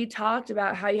 we talked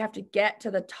about how you have to get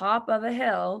to the top of a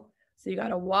hill. So you got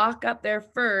to walk up there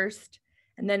first.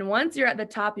 And then once you're at the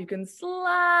top, you can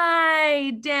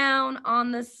slide down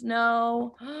on the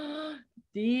snow.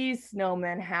 These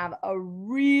snowmen have a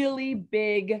really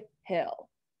big hill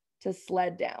to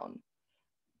sled down.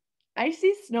 I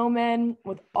see snowmen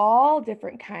with all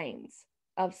different kinds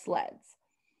of sleds.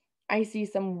 I see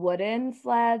some wooden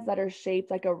sleds that are shaped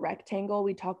like a rectangle.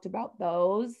 We talked about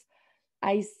those.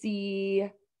 I see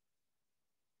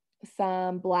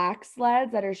some black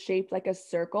sleds that are shaped like a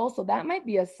circle. So that might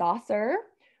be a saucer.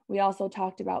 We also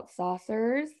talked about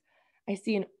saucers. I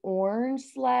see an orange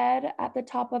sled at the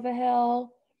top of a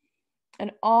hill.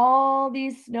 And all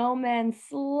these snowmen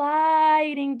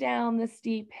sliding down the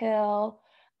steep hill.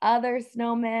 Other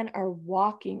snowmen are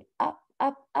walking up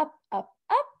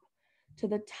to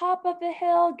the top of the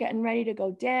hill, getting ready to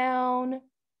go down.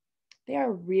 They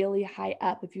are really high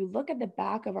up. If you look at the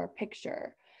back of our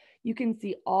picture, you can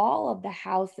see all of the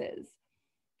houses,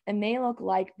 and they look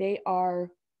like they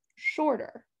are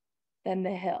shorter than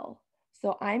the hill.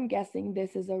 So I'm guessing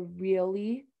this is a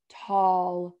really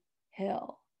tall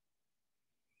hill.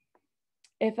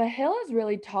 If a hill is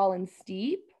really tall and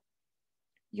steep,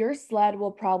 your sled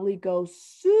will probably go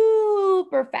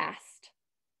super fast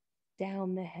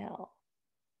down the hill.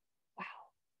 Wow.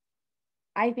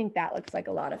 I think that looks like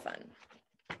a lot of fun.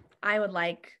 I would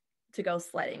like to go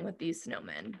sledding with these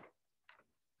snowmen.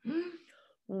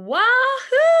 Wahoo!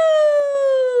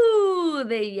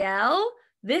 They yell.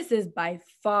 This is by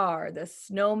far the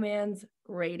snowman's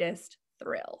greatest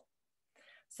thrill.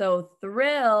 So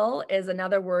thrill is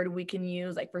another word we can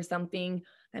use like for something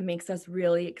that makes us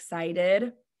really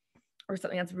excited or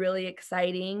something that's really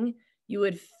exciting. You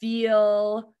would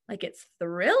feel like it's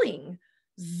thrilling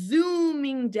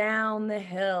zooming down the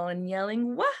hill and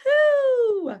yelling,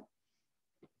 woohoo!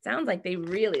 Sounds like they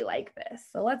really like this.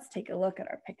 So let's take a look at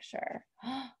our picture.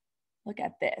 Look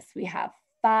at this. We have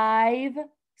 5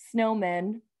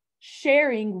 snowmen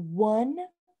sharing one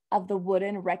of the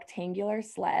wooden rectangular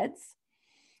sleds.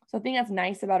 So the thing that's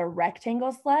nice about a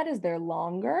rectangle sled is they're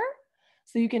longer,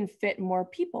 so you can fit more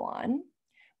people on.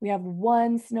 We have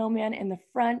 1 snowman in the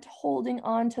front holding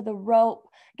on to the rope.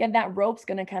 Again, that rope's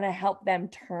gonna kind of help them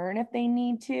turn if they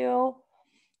need to.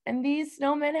 And these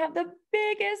snowmen have the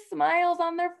biggest smiles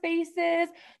on their faces.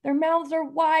 Their mouths are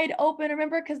wide open,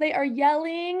 remember, because they are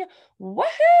yelling,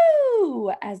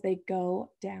 woohoo, as they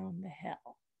go down the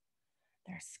hill.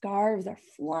 Their scarves are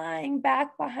flying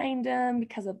back behind them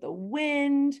because of the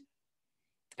wind.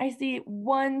 I see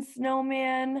 1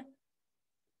 snowman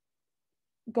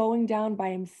going down by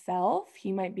himself.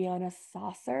 He might be on a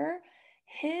saucer.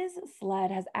 His sled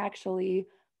has actually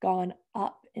gone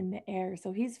up in the air,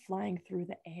 so he's flying through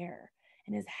the air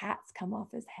and his hat's come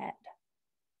off his head.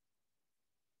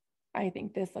 I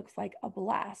think this looks like a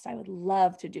blast. I would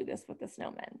love to do this with the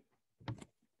snowmen.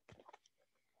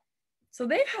 So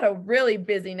they've had a really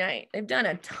busy night. They've done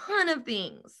a ton of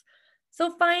things.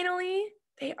 So finally,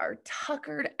 they are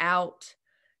tuckered out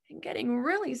and getting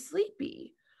really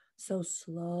sleepy. So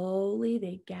slowly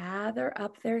they gather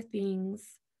up their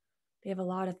things. They have a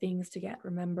lot of things to get.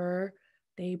 Remember,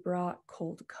 they brought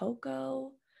cold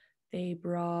cocoa. They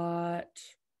brought,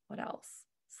 what else?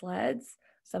 Sleds.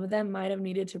 Some of them might have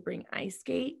needed to bring ice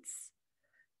skates.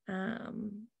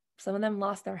 Some of them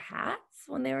lost their hats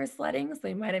when they were sledding, so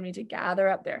they might have needed to gather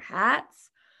up their hats.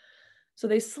 So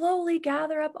they slowly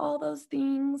gather up all those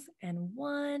things, and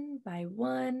one by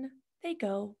one, they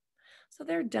go. So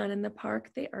they're done in the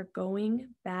park. They are going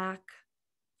back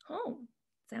home,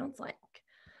 sounds like.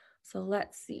 So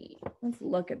let's see. Let's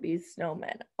look at these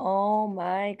snowmen. Oh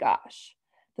my gosh.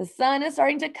 The sun is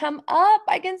starting to come up.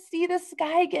 I can see the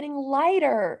sky getting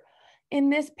lighter in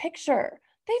this picture.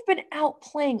 They've been out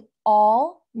playing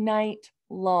all night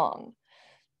long.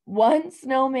 1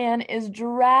 snowman is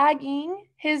dragging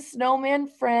his snowman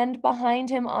friend behind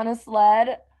him on a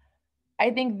sled.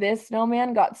 I think this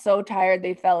snowman got so tired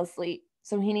they fell asleep.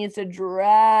 So he needs to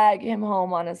drag him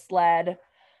home on a sled.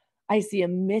 I see a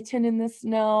mitten in the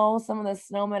snow. Some of the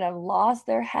snowmen have lost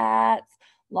their hats,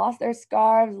 lost their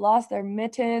scarves, lost their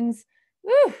mittens.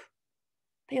 Whew,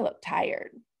 they look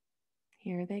tired.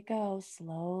 Here they go,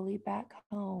 slowly back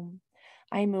home.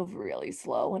 I move really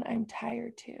slow when I'm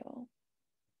tired too.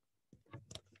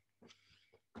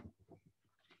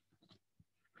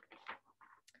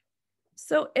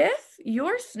 So if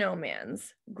your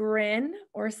snowman's grin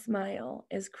or smile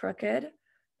is crooked,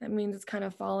 that means it's kind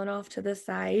of fallen off to the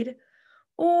side,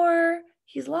 or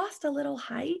he's lost a little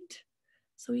height,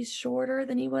 so he's shorter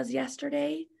than he was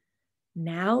yesterday.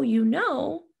 Now you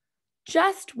know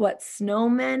just what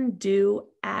snowmen do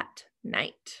at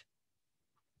night.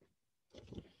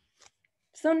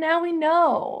 So now we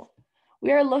know.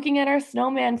 We are looking at our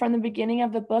snowman from the beginning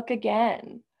of the book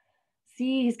again.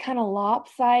 See, he's kind of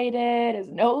lopsided. His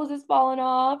nose is falling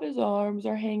off. His arms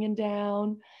are hanging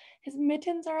down. His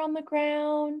mittens are on the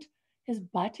ground. His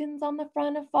buttons on the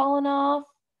front have fallen off.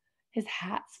 His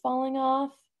hat's falling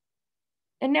off.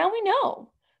 And now we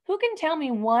know. Who can tell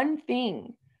me one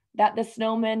thing that the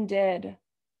snowman did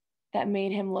that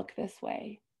made him look this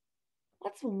way?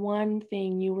 What's one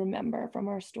thing you remember from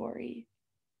our story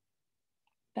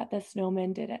that the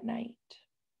snowman did at night?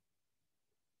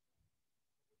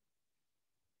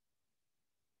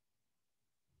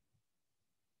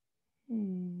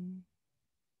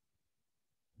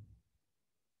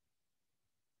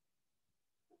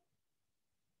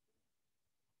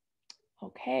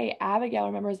 Okay, Abigail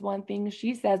remembers one thing.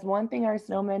 She says one thing our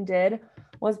snowmen did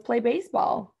was play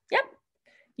baseball. Yep,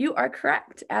 you are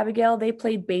correct, Abigail. They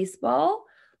played baseball.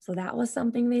 So that was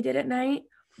something they did at night.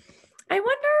 I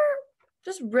wonder,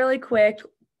 just really quick,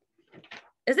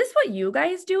 is this what you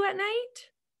guys do at night?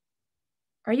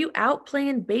 Are you out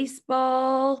playing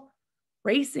baseball,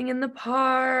 racing in the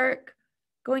park,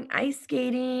 going ice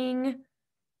skating?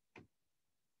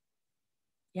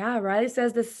 Yeah, Riley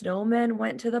says the snowmen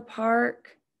went to the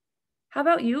park. How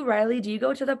about you, Riley? Do you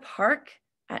go to the park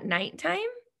at nighttime?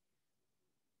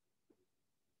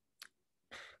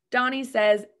 Donnie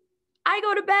says, I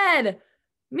go to bed.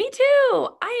 Me too.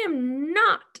 I am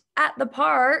not at the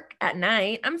park at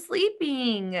night. I'm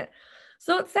sleeping.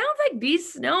 So it sounds like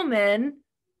these snowmen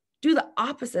do the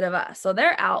opposite of us. So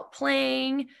they're out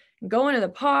playing, going to the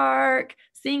park,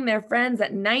 seeing their friends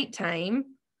at nighttime.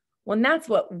 When that's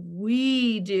what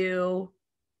we do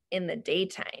in the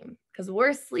daytime, because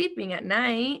we're sleeping at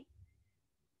night.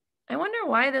 I wonder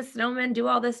why the snowmen do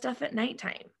all this stuff at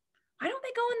nighttime. Why don't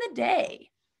they go in the day?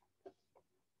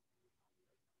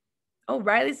 Oh,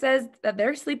 Riley says that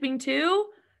they're sleeping too.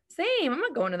 Same. I'm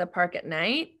not going to the park at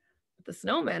night. But the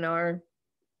snowmen are.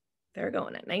 They're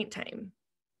going at nighttime.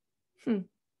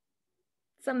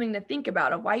 Something to think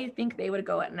about of why you think they would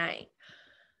go at night.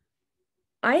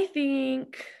 I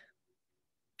think,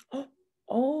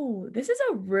 this is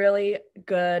a really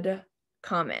good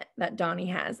comment that Donnie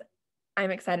has.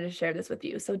 I'm excited to share this with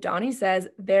you. So Donnie says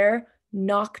they're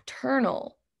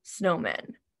nocturnal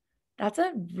snowmen. That's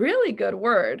a really good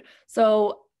word.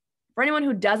 So for anyone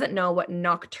who doesn't know what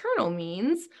nocturnal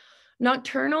means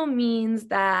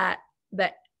that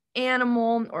the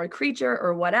animal or creature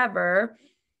or whatever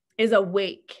is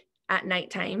awake at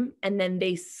nighttime and then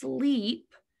they sleep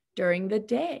during the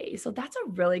day. So that's a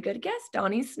really good guess,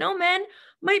 Donnie. Snowmen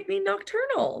might be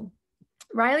nocturnal.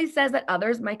 Riley says that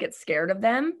others might get scared of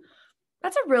them.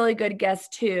 That's a really good guess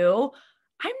too.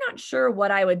 I'm not sure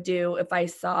what I would do if I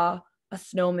saw a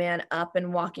snowman up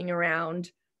and walking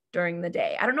around during the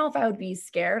day. I don't know if I would be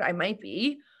scared. I might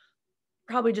be.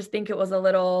 Probably just think it was a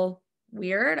little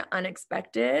weird,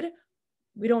 unexpected.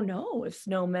 We don't know if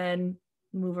snowmen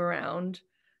move around,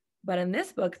 but in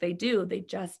this book they do. They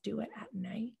just do it at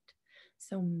night.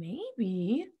 So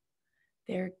maybe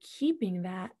they're keeping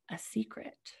that a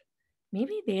secret.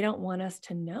 Maybe they don't want us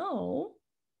to know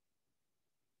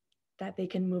that they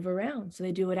can move around. So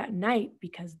they do it at night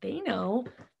because they know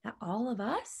that all of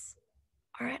us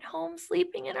are at home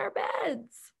sleeping in our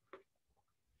beds.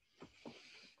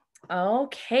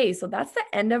 Okay, so that's the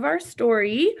end of our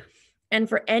story. And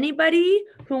for anybody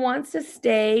who wants to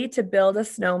stay to build a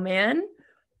snowman,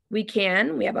 we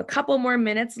can. We have a couple more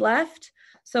minutes left.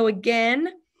 So again,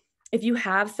 if you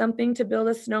have something to build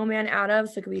a snowman out of,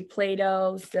 so it could be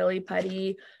Play-Doh, silly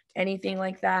putty, anything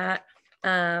like that,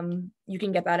 you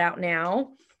can get that out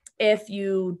now. If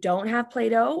you don't have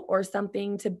Play-Doh or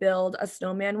something to build a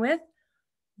snowman with,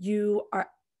 you are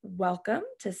welcome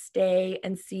to stay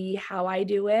and see how I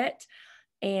do it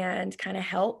and kind of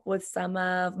help with some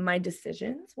of my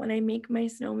decisions when I make my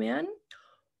snowman.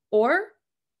 Or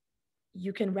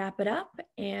you can wrap it up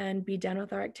and be done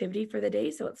with our activity for the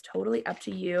day. So it's totally up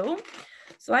to you.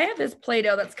 So I have this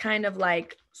Play-Doh that's kind of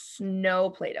like snow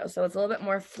Play-Doh. So it's a little bit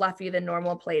more fluffy than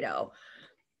normal Play-Doh.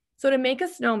 So to make a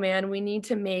snowman, we need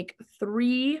to make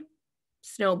 3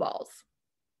 snowballs.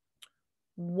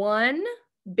 1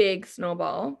 big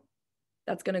snowball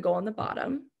that's going to go on the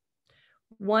bottom,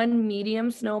 1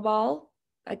 medium snowball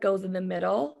that goes in the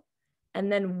middle,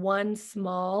 and then 1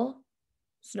 small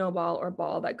snowball or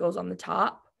ball that goes on the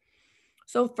top.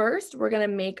 So first, we're going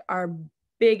to make our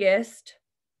biggest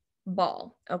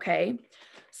ball, okay?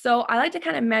 So I like to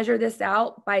kind of measure this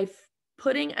out by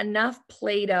putting enough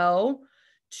Play-Doh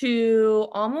to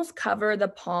almost cover the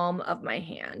palm of my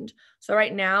hand. So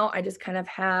right now, I just kind of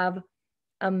have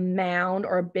a mound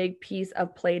or a big piece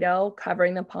of Play-Doh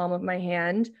covering the palm of my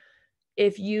hand.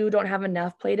 If you don't have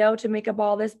enough Play-Doh to make a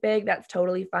ball this big, that's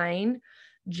totally fine.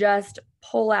 Just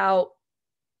pull out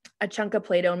a chunk of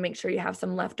Play-Doh and make sure you have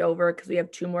some left over because we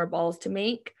have 2 more balls to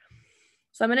make.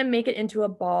 So I'm going to make it into a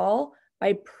ball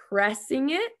by pressing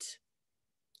it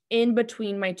in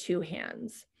between my 2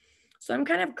 hands. So I'm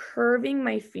kind of curving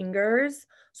my fingers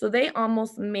so they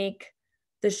almost make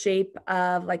the shape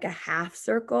of like a half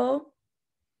circle.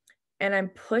 And I'm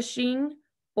pushing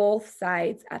both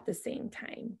sides at the same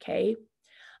time, okay?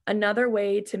 Another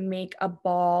way to make a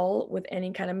ball with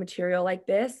any kind of material like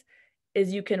this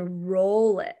is you can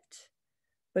roll it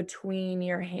between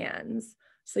your hands.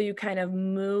 So you kind of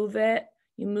move it,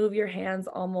 you move your hands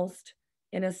almost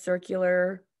in a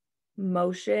circular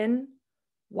motion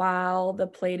while the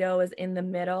Play-Doh is in the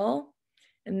middle,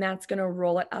 and that's gonna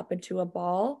roll it up into a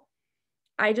ball.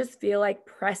 I just feel like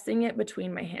pressing it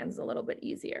between my hands a little bit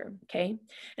easier, okay?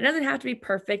 It doesn't have to be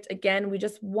perfect. Again, we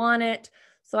just want it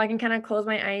so I can kind of close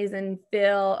my eyes and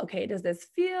feel, okay, does this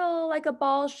feel like a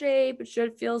ball shape? It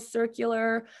should feel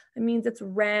circular. It means it's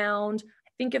round.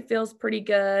 I think it feels pretty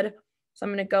good. So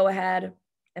I'm gonna go ahead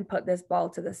and put this ball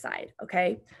to the side,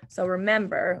 okay? So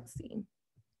remember, let's see.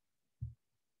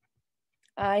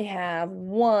 I have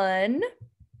 1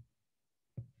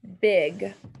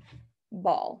 big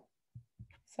ball.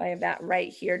 So I have that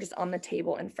right here just on the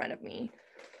table in front of me.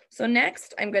 So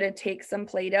next I'm going to take some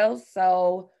Play-Doh.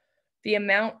 So the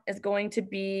amount is going to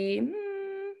be,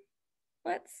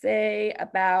 let's say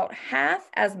about half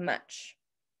as much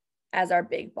as our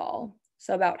big ball.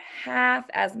 So about half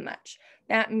as much.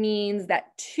 That means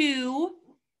that 2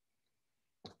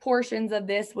 portions of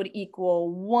this would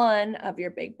equal 1 of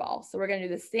your big ball. So we're going to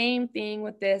do the same thing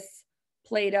with this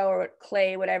Play-Doh or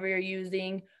clay, whatever you're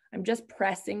using. I'm just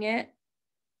pressing it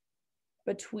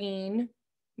between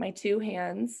my two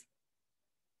hands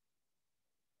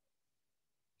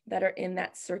that are in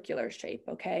that circular shape,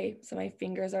 okay? So my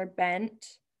fingers are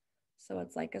bent, so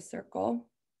it's like a circle.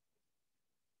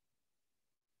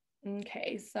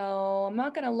 Okay, so I'm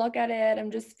not gonna look at it, I'm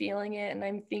just feeling it, and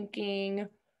I'm thinking,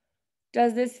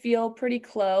 does this feel pretty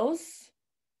close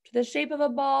to the shape of a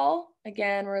ball?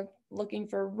 Again, we're looking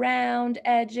for round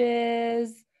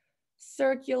edges,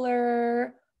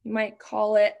 circular, you might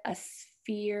call it a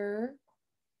sphere.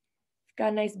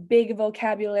 Got a nice big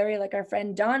vocabulary like our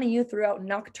friend Donnie, you threw out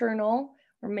nocturnal.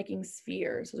 We're making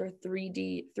spheres. Those are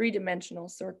 3D, three-dimensional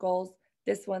circles.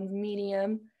 This one's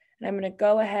medium. And I'm gonna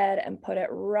go ahead and put it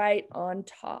right on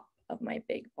top of my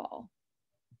big ball.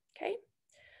 Okay,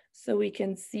 so we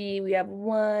can see we have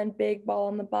one big ball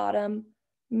on the bottom,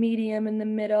 medium in the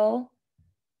middle.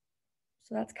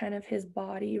 So that's kind of his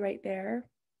body right there.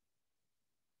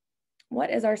 What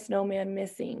is our snowman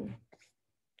missing?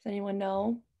 Does anyone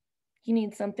know? He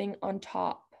needs something on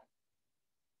top.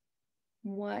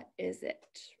 What is it?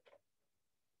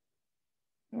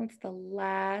 What's the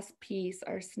last piece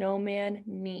our snowman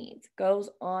needs? Goes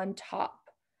on top.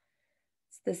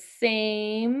 It's the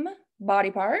same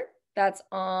body part that's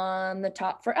on the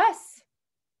top for us.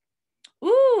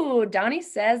 Ooh, Donnie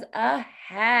says a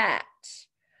hat.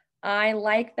 I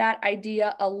like that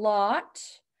idea a lot.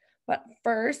 But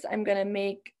first, I'm going to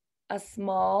make a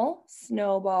small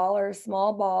snowball or a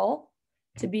small ball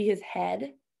to be his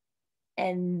head.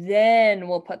 And then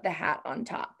we'll put the hat on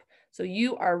top. So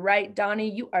you are right,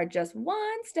 Donnie. You are just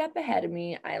one step ahead of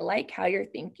me. I like how you're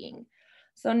thinking.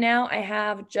 So now I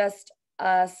have just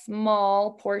a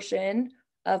small portion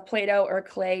of Play-Doh or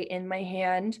clay in my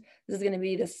hand. This is going to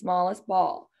be the smallest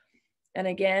ball. And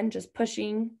again, just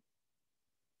pushing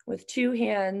with two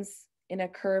hands in a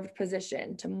curved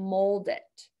position to mold it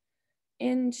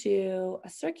into a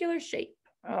circular shape.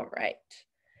 All right.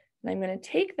 And I'm going to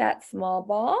take that small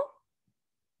ball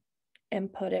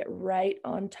and put it right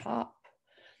on top.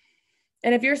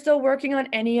 And if you're still working on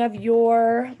any of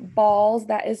your balls,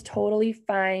 that is totally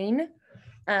fine.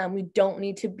 We don't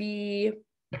need to be,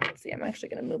 let's see, I'm actually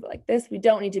going to move it like this. We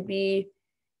don't need to be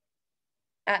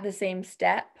at the same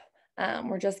step.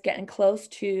 We're just getting close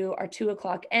to our 2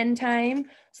 o'clock end time.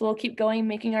 So we'll keep going,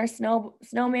 making our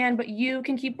snowman, but you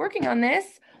can keep working on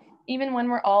this even when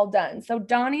we're all done. So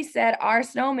Donnie said our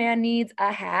snowman needs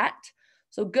a hat.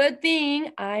 So good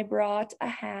thing I brought a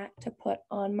hat to put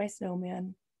on my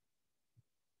snowman.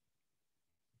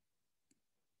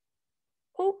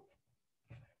 Oh,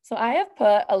 so I have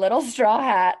put a little straw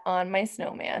hat on my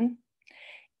snowman.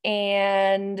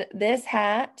 And this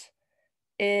hat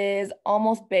is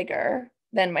almost bigger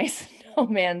than my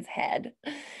snowman's head.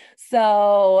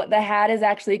 So the hat is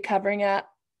actually covering up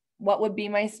what would be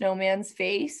my snowman's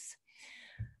face.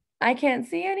 I can't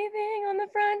see anything on the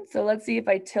front, so let's see if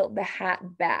I tilt the hat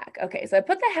back. Okay, so I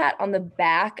put the hat on the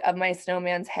back of my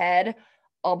snowman's head.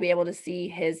 I'll be able to see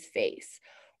his face.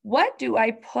 What do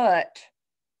I put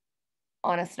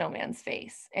on a snowman's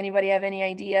face? Anybody have any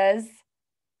ideas?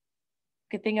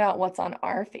 We could think about what's on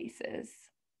our faces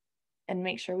and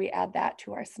make sure we add that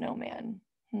to our snowman.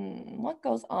 What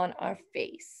goes on our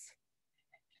face?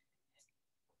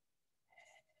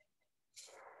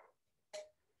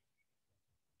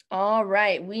 All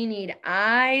right, we need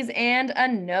eyes and a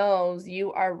nose.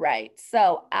 You are right.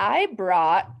 So I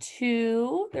brought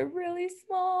two, they're really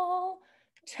small,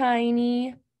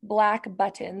 tiny black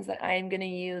buttons that I'm gonna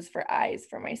use for eyes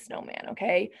for my snowman,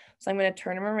 okay? So I'm gonna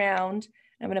turn them around.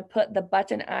 I'm gonna put the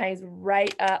button eyes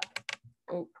right up.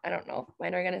 Oh, I don't know if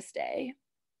mine are gonna stay.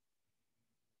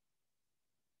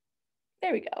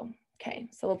 There we go. Okay,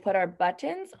 so we'll put our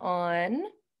buttons on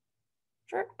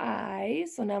for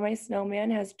eyes. So now my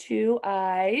snowman has two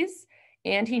eyes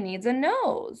and he needs a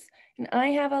nose. And I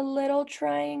have a little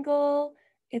triangle.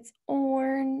 It's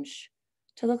orange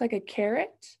to look like a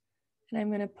carrot. And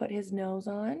I'm gonna put his nose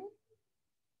on.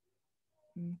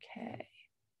 Okay,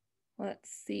 let's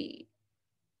see.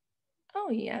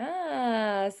 Oh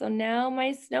yeah, so now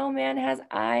my snowman has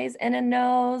eyes and a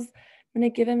nose. I'm gonna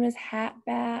give him his hat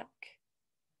back.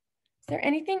 Is there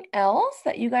anything else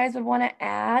that you guys would wanna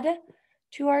add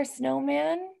to our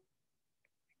snowman?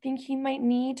 Think he might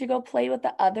need to go play with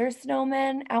the other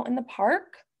snowmen out in the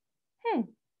park?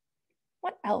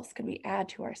 What else could we add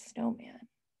to our snowman?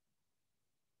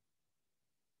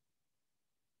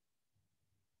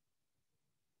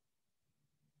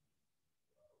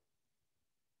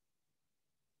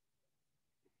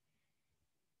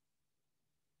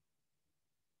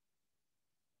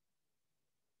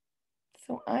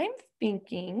 So I'm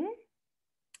thinking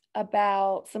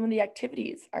about some of the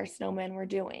activities our snowmen were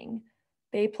doing.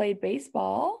 They played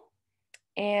baseball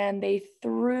and they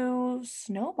threw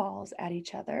snowballs at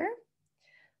each other.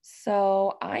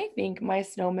 So I think my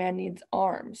snowman needs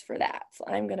arms for that. So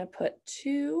I'm gonna put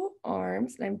 2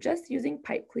 arms, and I'm just using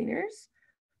pipe cleaners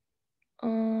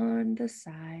on the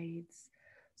sides.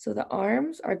 So the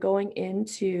arms are going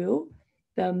into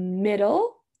the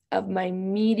middle of my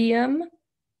medium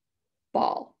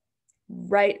ball,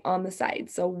 right on the side.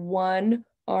 So 1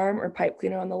 arm or pipe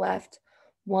cleaner on the left,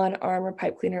 1 arm or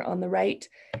pipe cleaner on the right.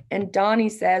 And Donnie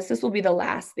says this will be the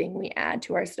last thing we add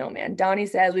to our snowman. Donnie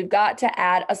says we've got to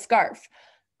add a scarf.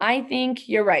 I think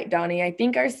you're right, Donnie. I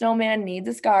think our snowman needs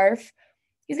a scarf.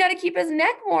 He's got to keep his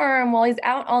neck warm while he's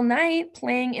out all night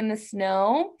playing in the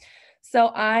snow.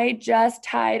 So I just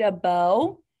tied a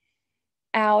bow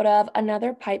out of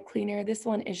another pipe cleaner. This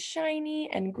one is shiny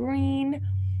and green.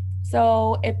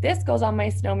 So if this goes on my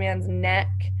snowman's neck,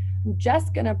 I'm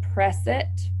just gonna press it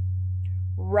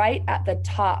right at the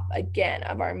top again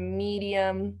of our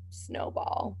medium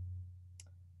snowball.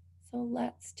 So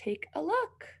let's take a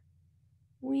look.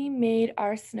 We made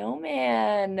our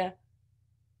snowman.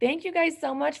 Thank you guys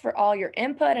so much for all your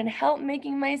input and help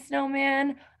making my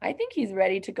snowman. I think he's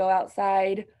ready to go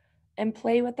outside and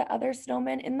play with the other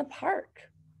snowmen in the park.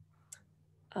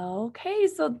 Okay,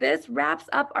 so this wraps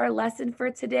up our lesson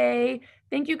for today.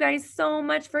 Thank you guys so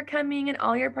much for coming and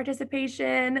all your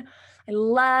participation. I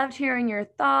loved hearing your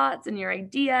thoughts and your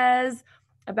ideas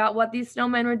about what these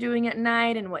snowmen were doing at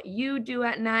night and what you do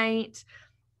at night.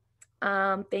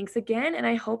 Thanks again, and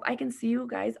I hope I can see you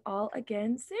guys all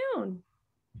again soon.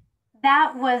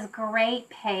 That was great,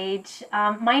 Paige.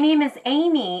 My name is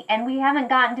Amy, and we haven't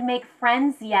gotten to make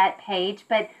friends yet, Paige,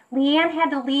 but Leanne had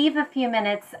to leave a few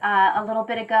minutes a little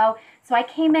bit ago, so I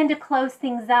came in to close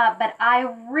things up, but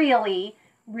I really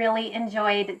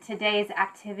enjoyed today's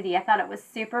activity. I thought it was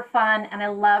super fun, and I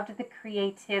loved the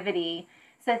creativity.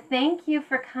 So thank you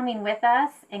for coming with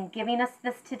us and giving us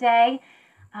this today.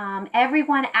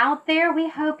 Everyone out there, we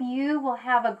hope you will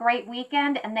have a great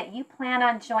weekend and that you plan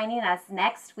on joining us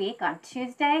next week on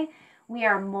Tuesday. We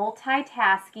are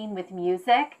multitasking with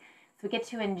music, so we get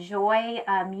to enjoy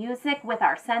music with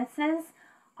our senses.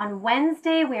 On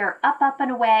Wednesday, we are up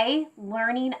and away,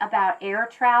 learning about air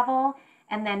travel.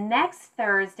 And then next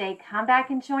Thursday, come back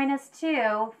and join us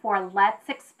too for Let's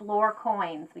Explore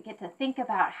Coins. We get to think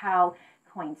about how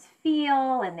coins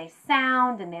feel and they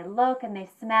sound and they look and they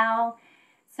smell.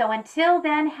 So until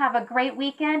then, have a great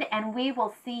weekend, and we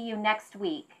will see you next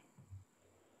week.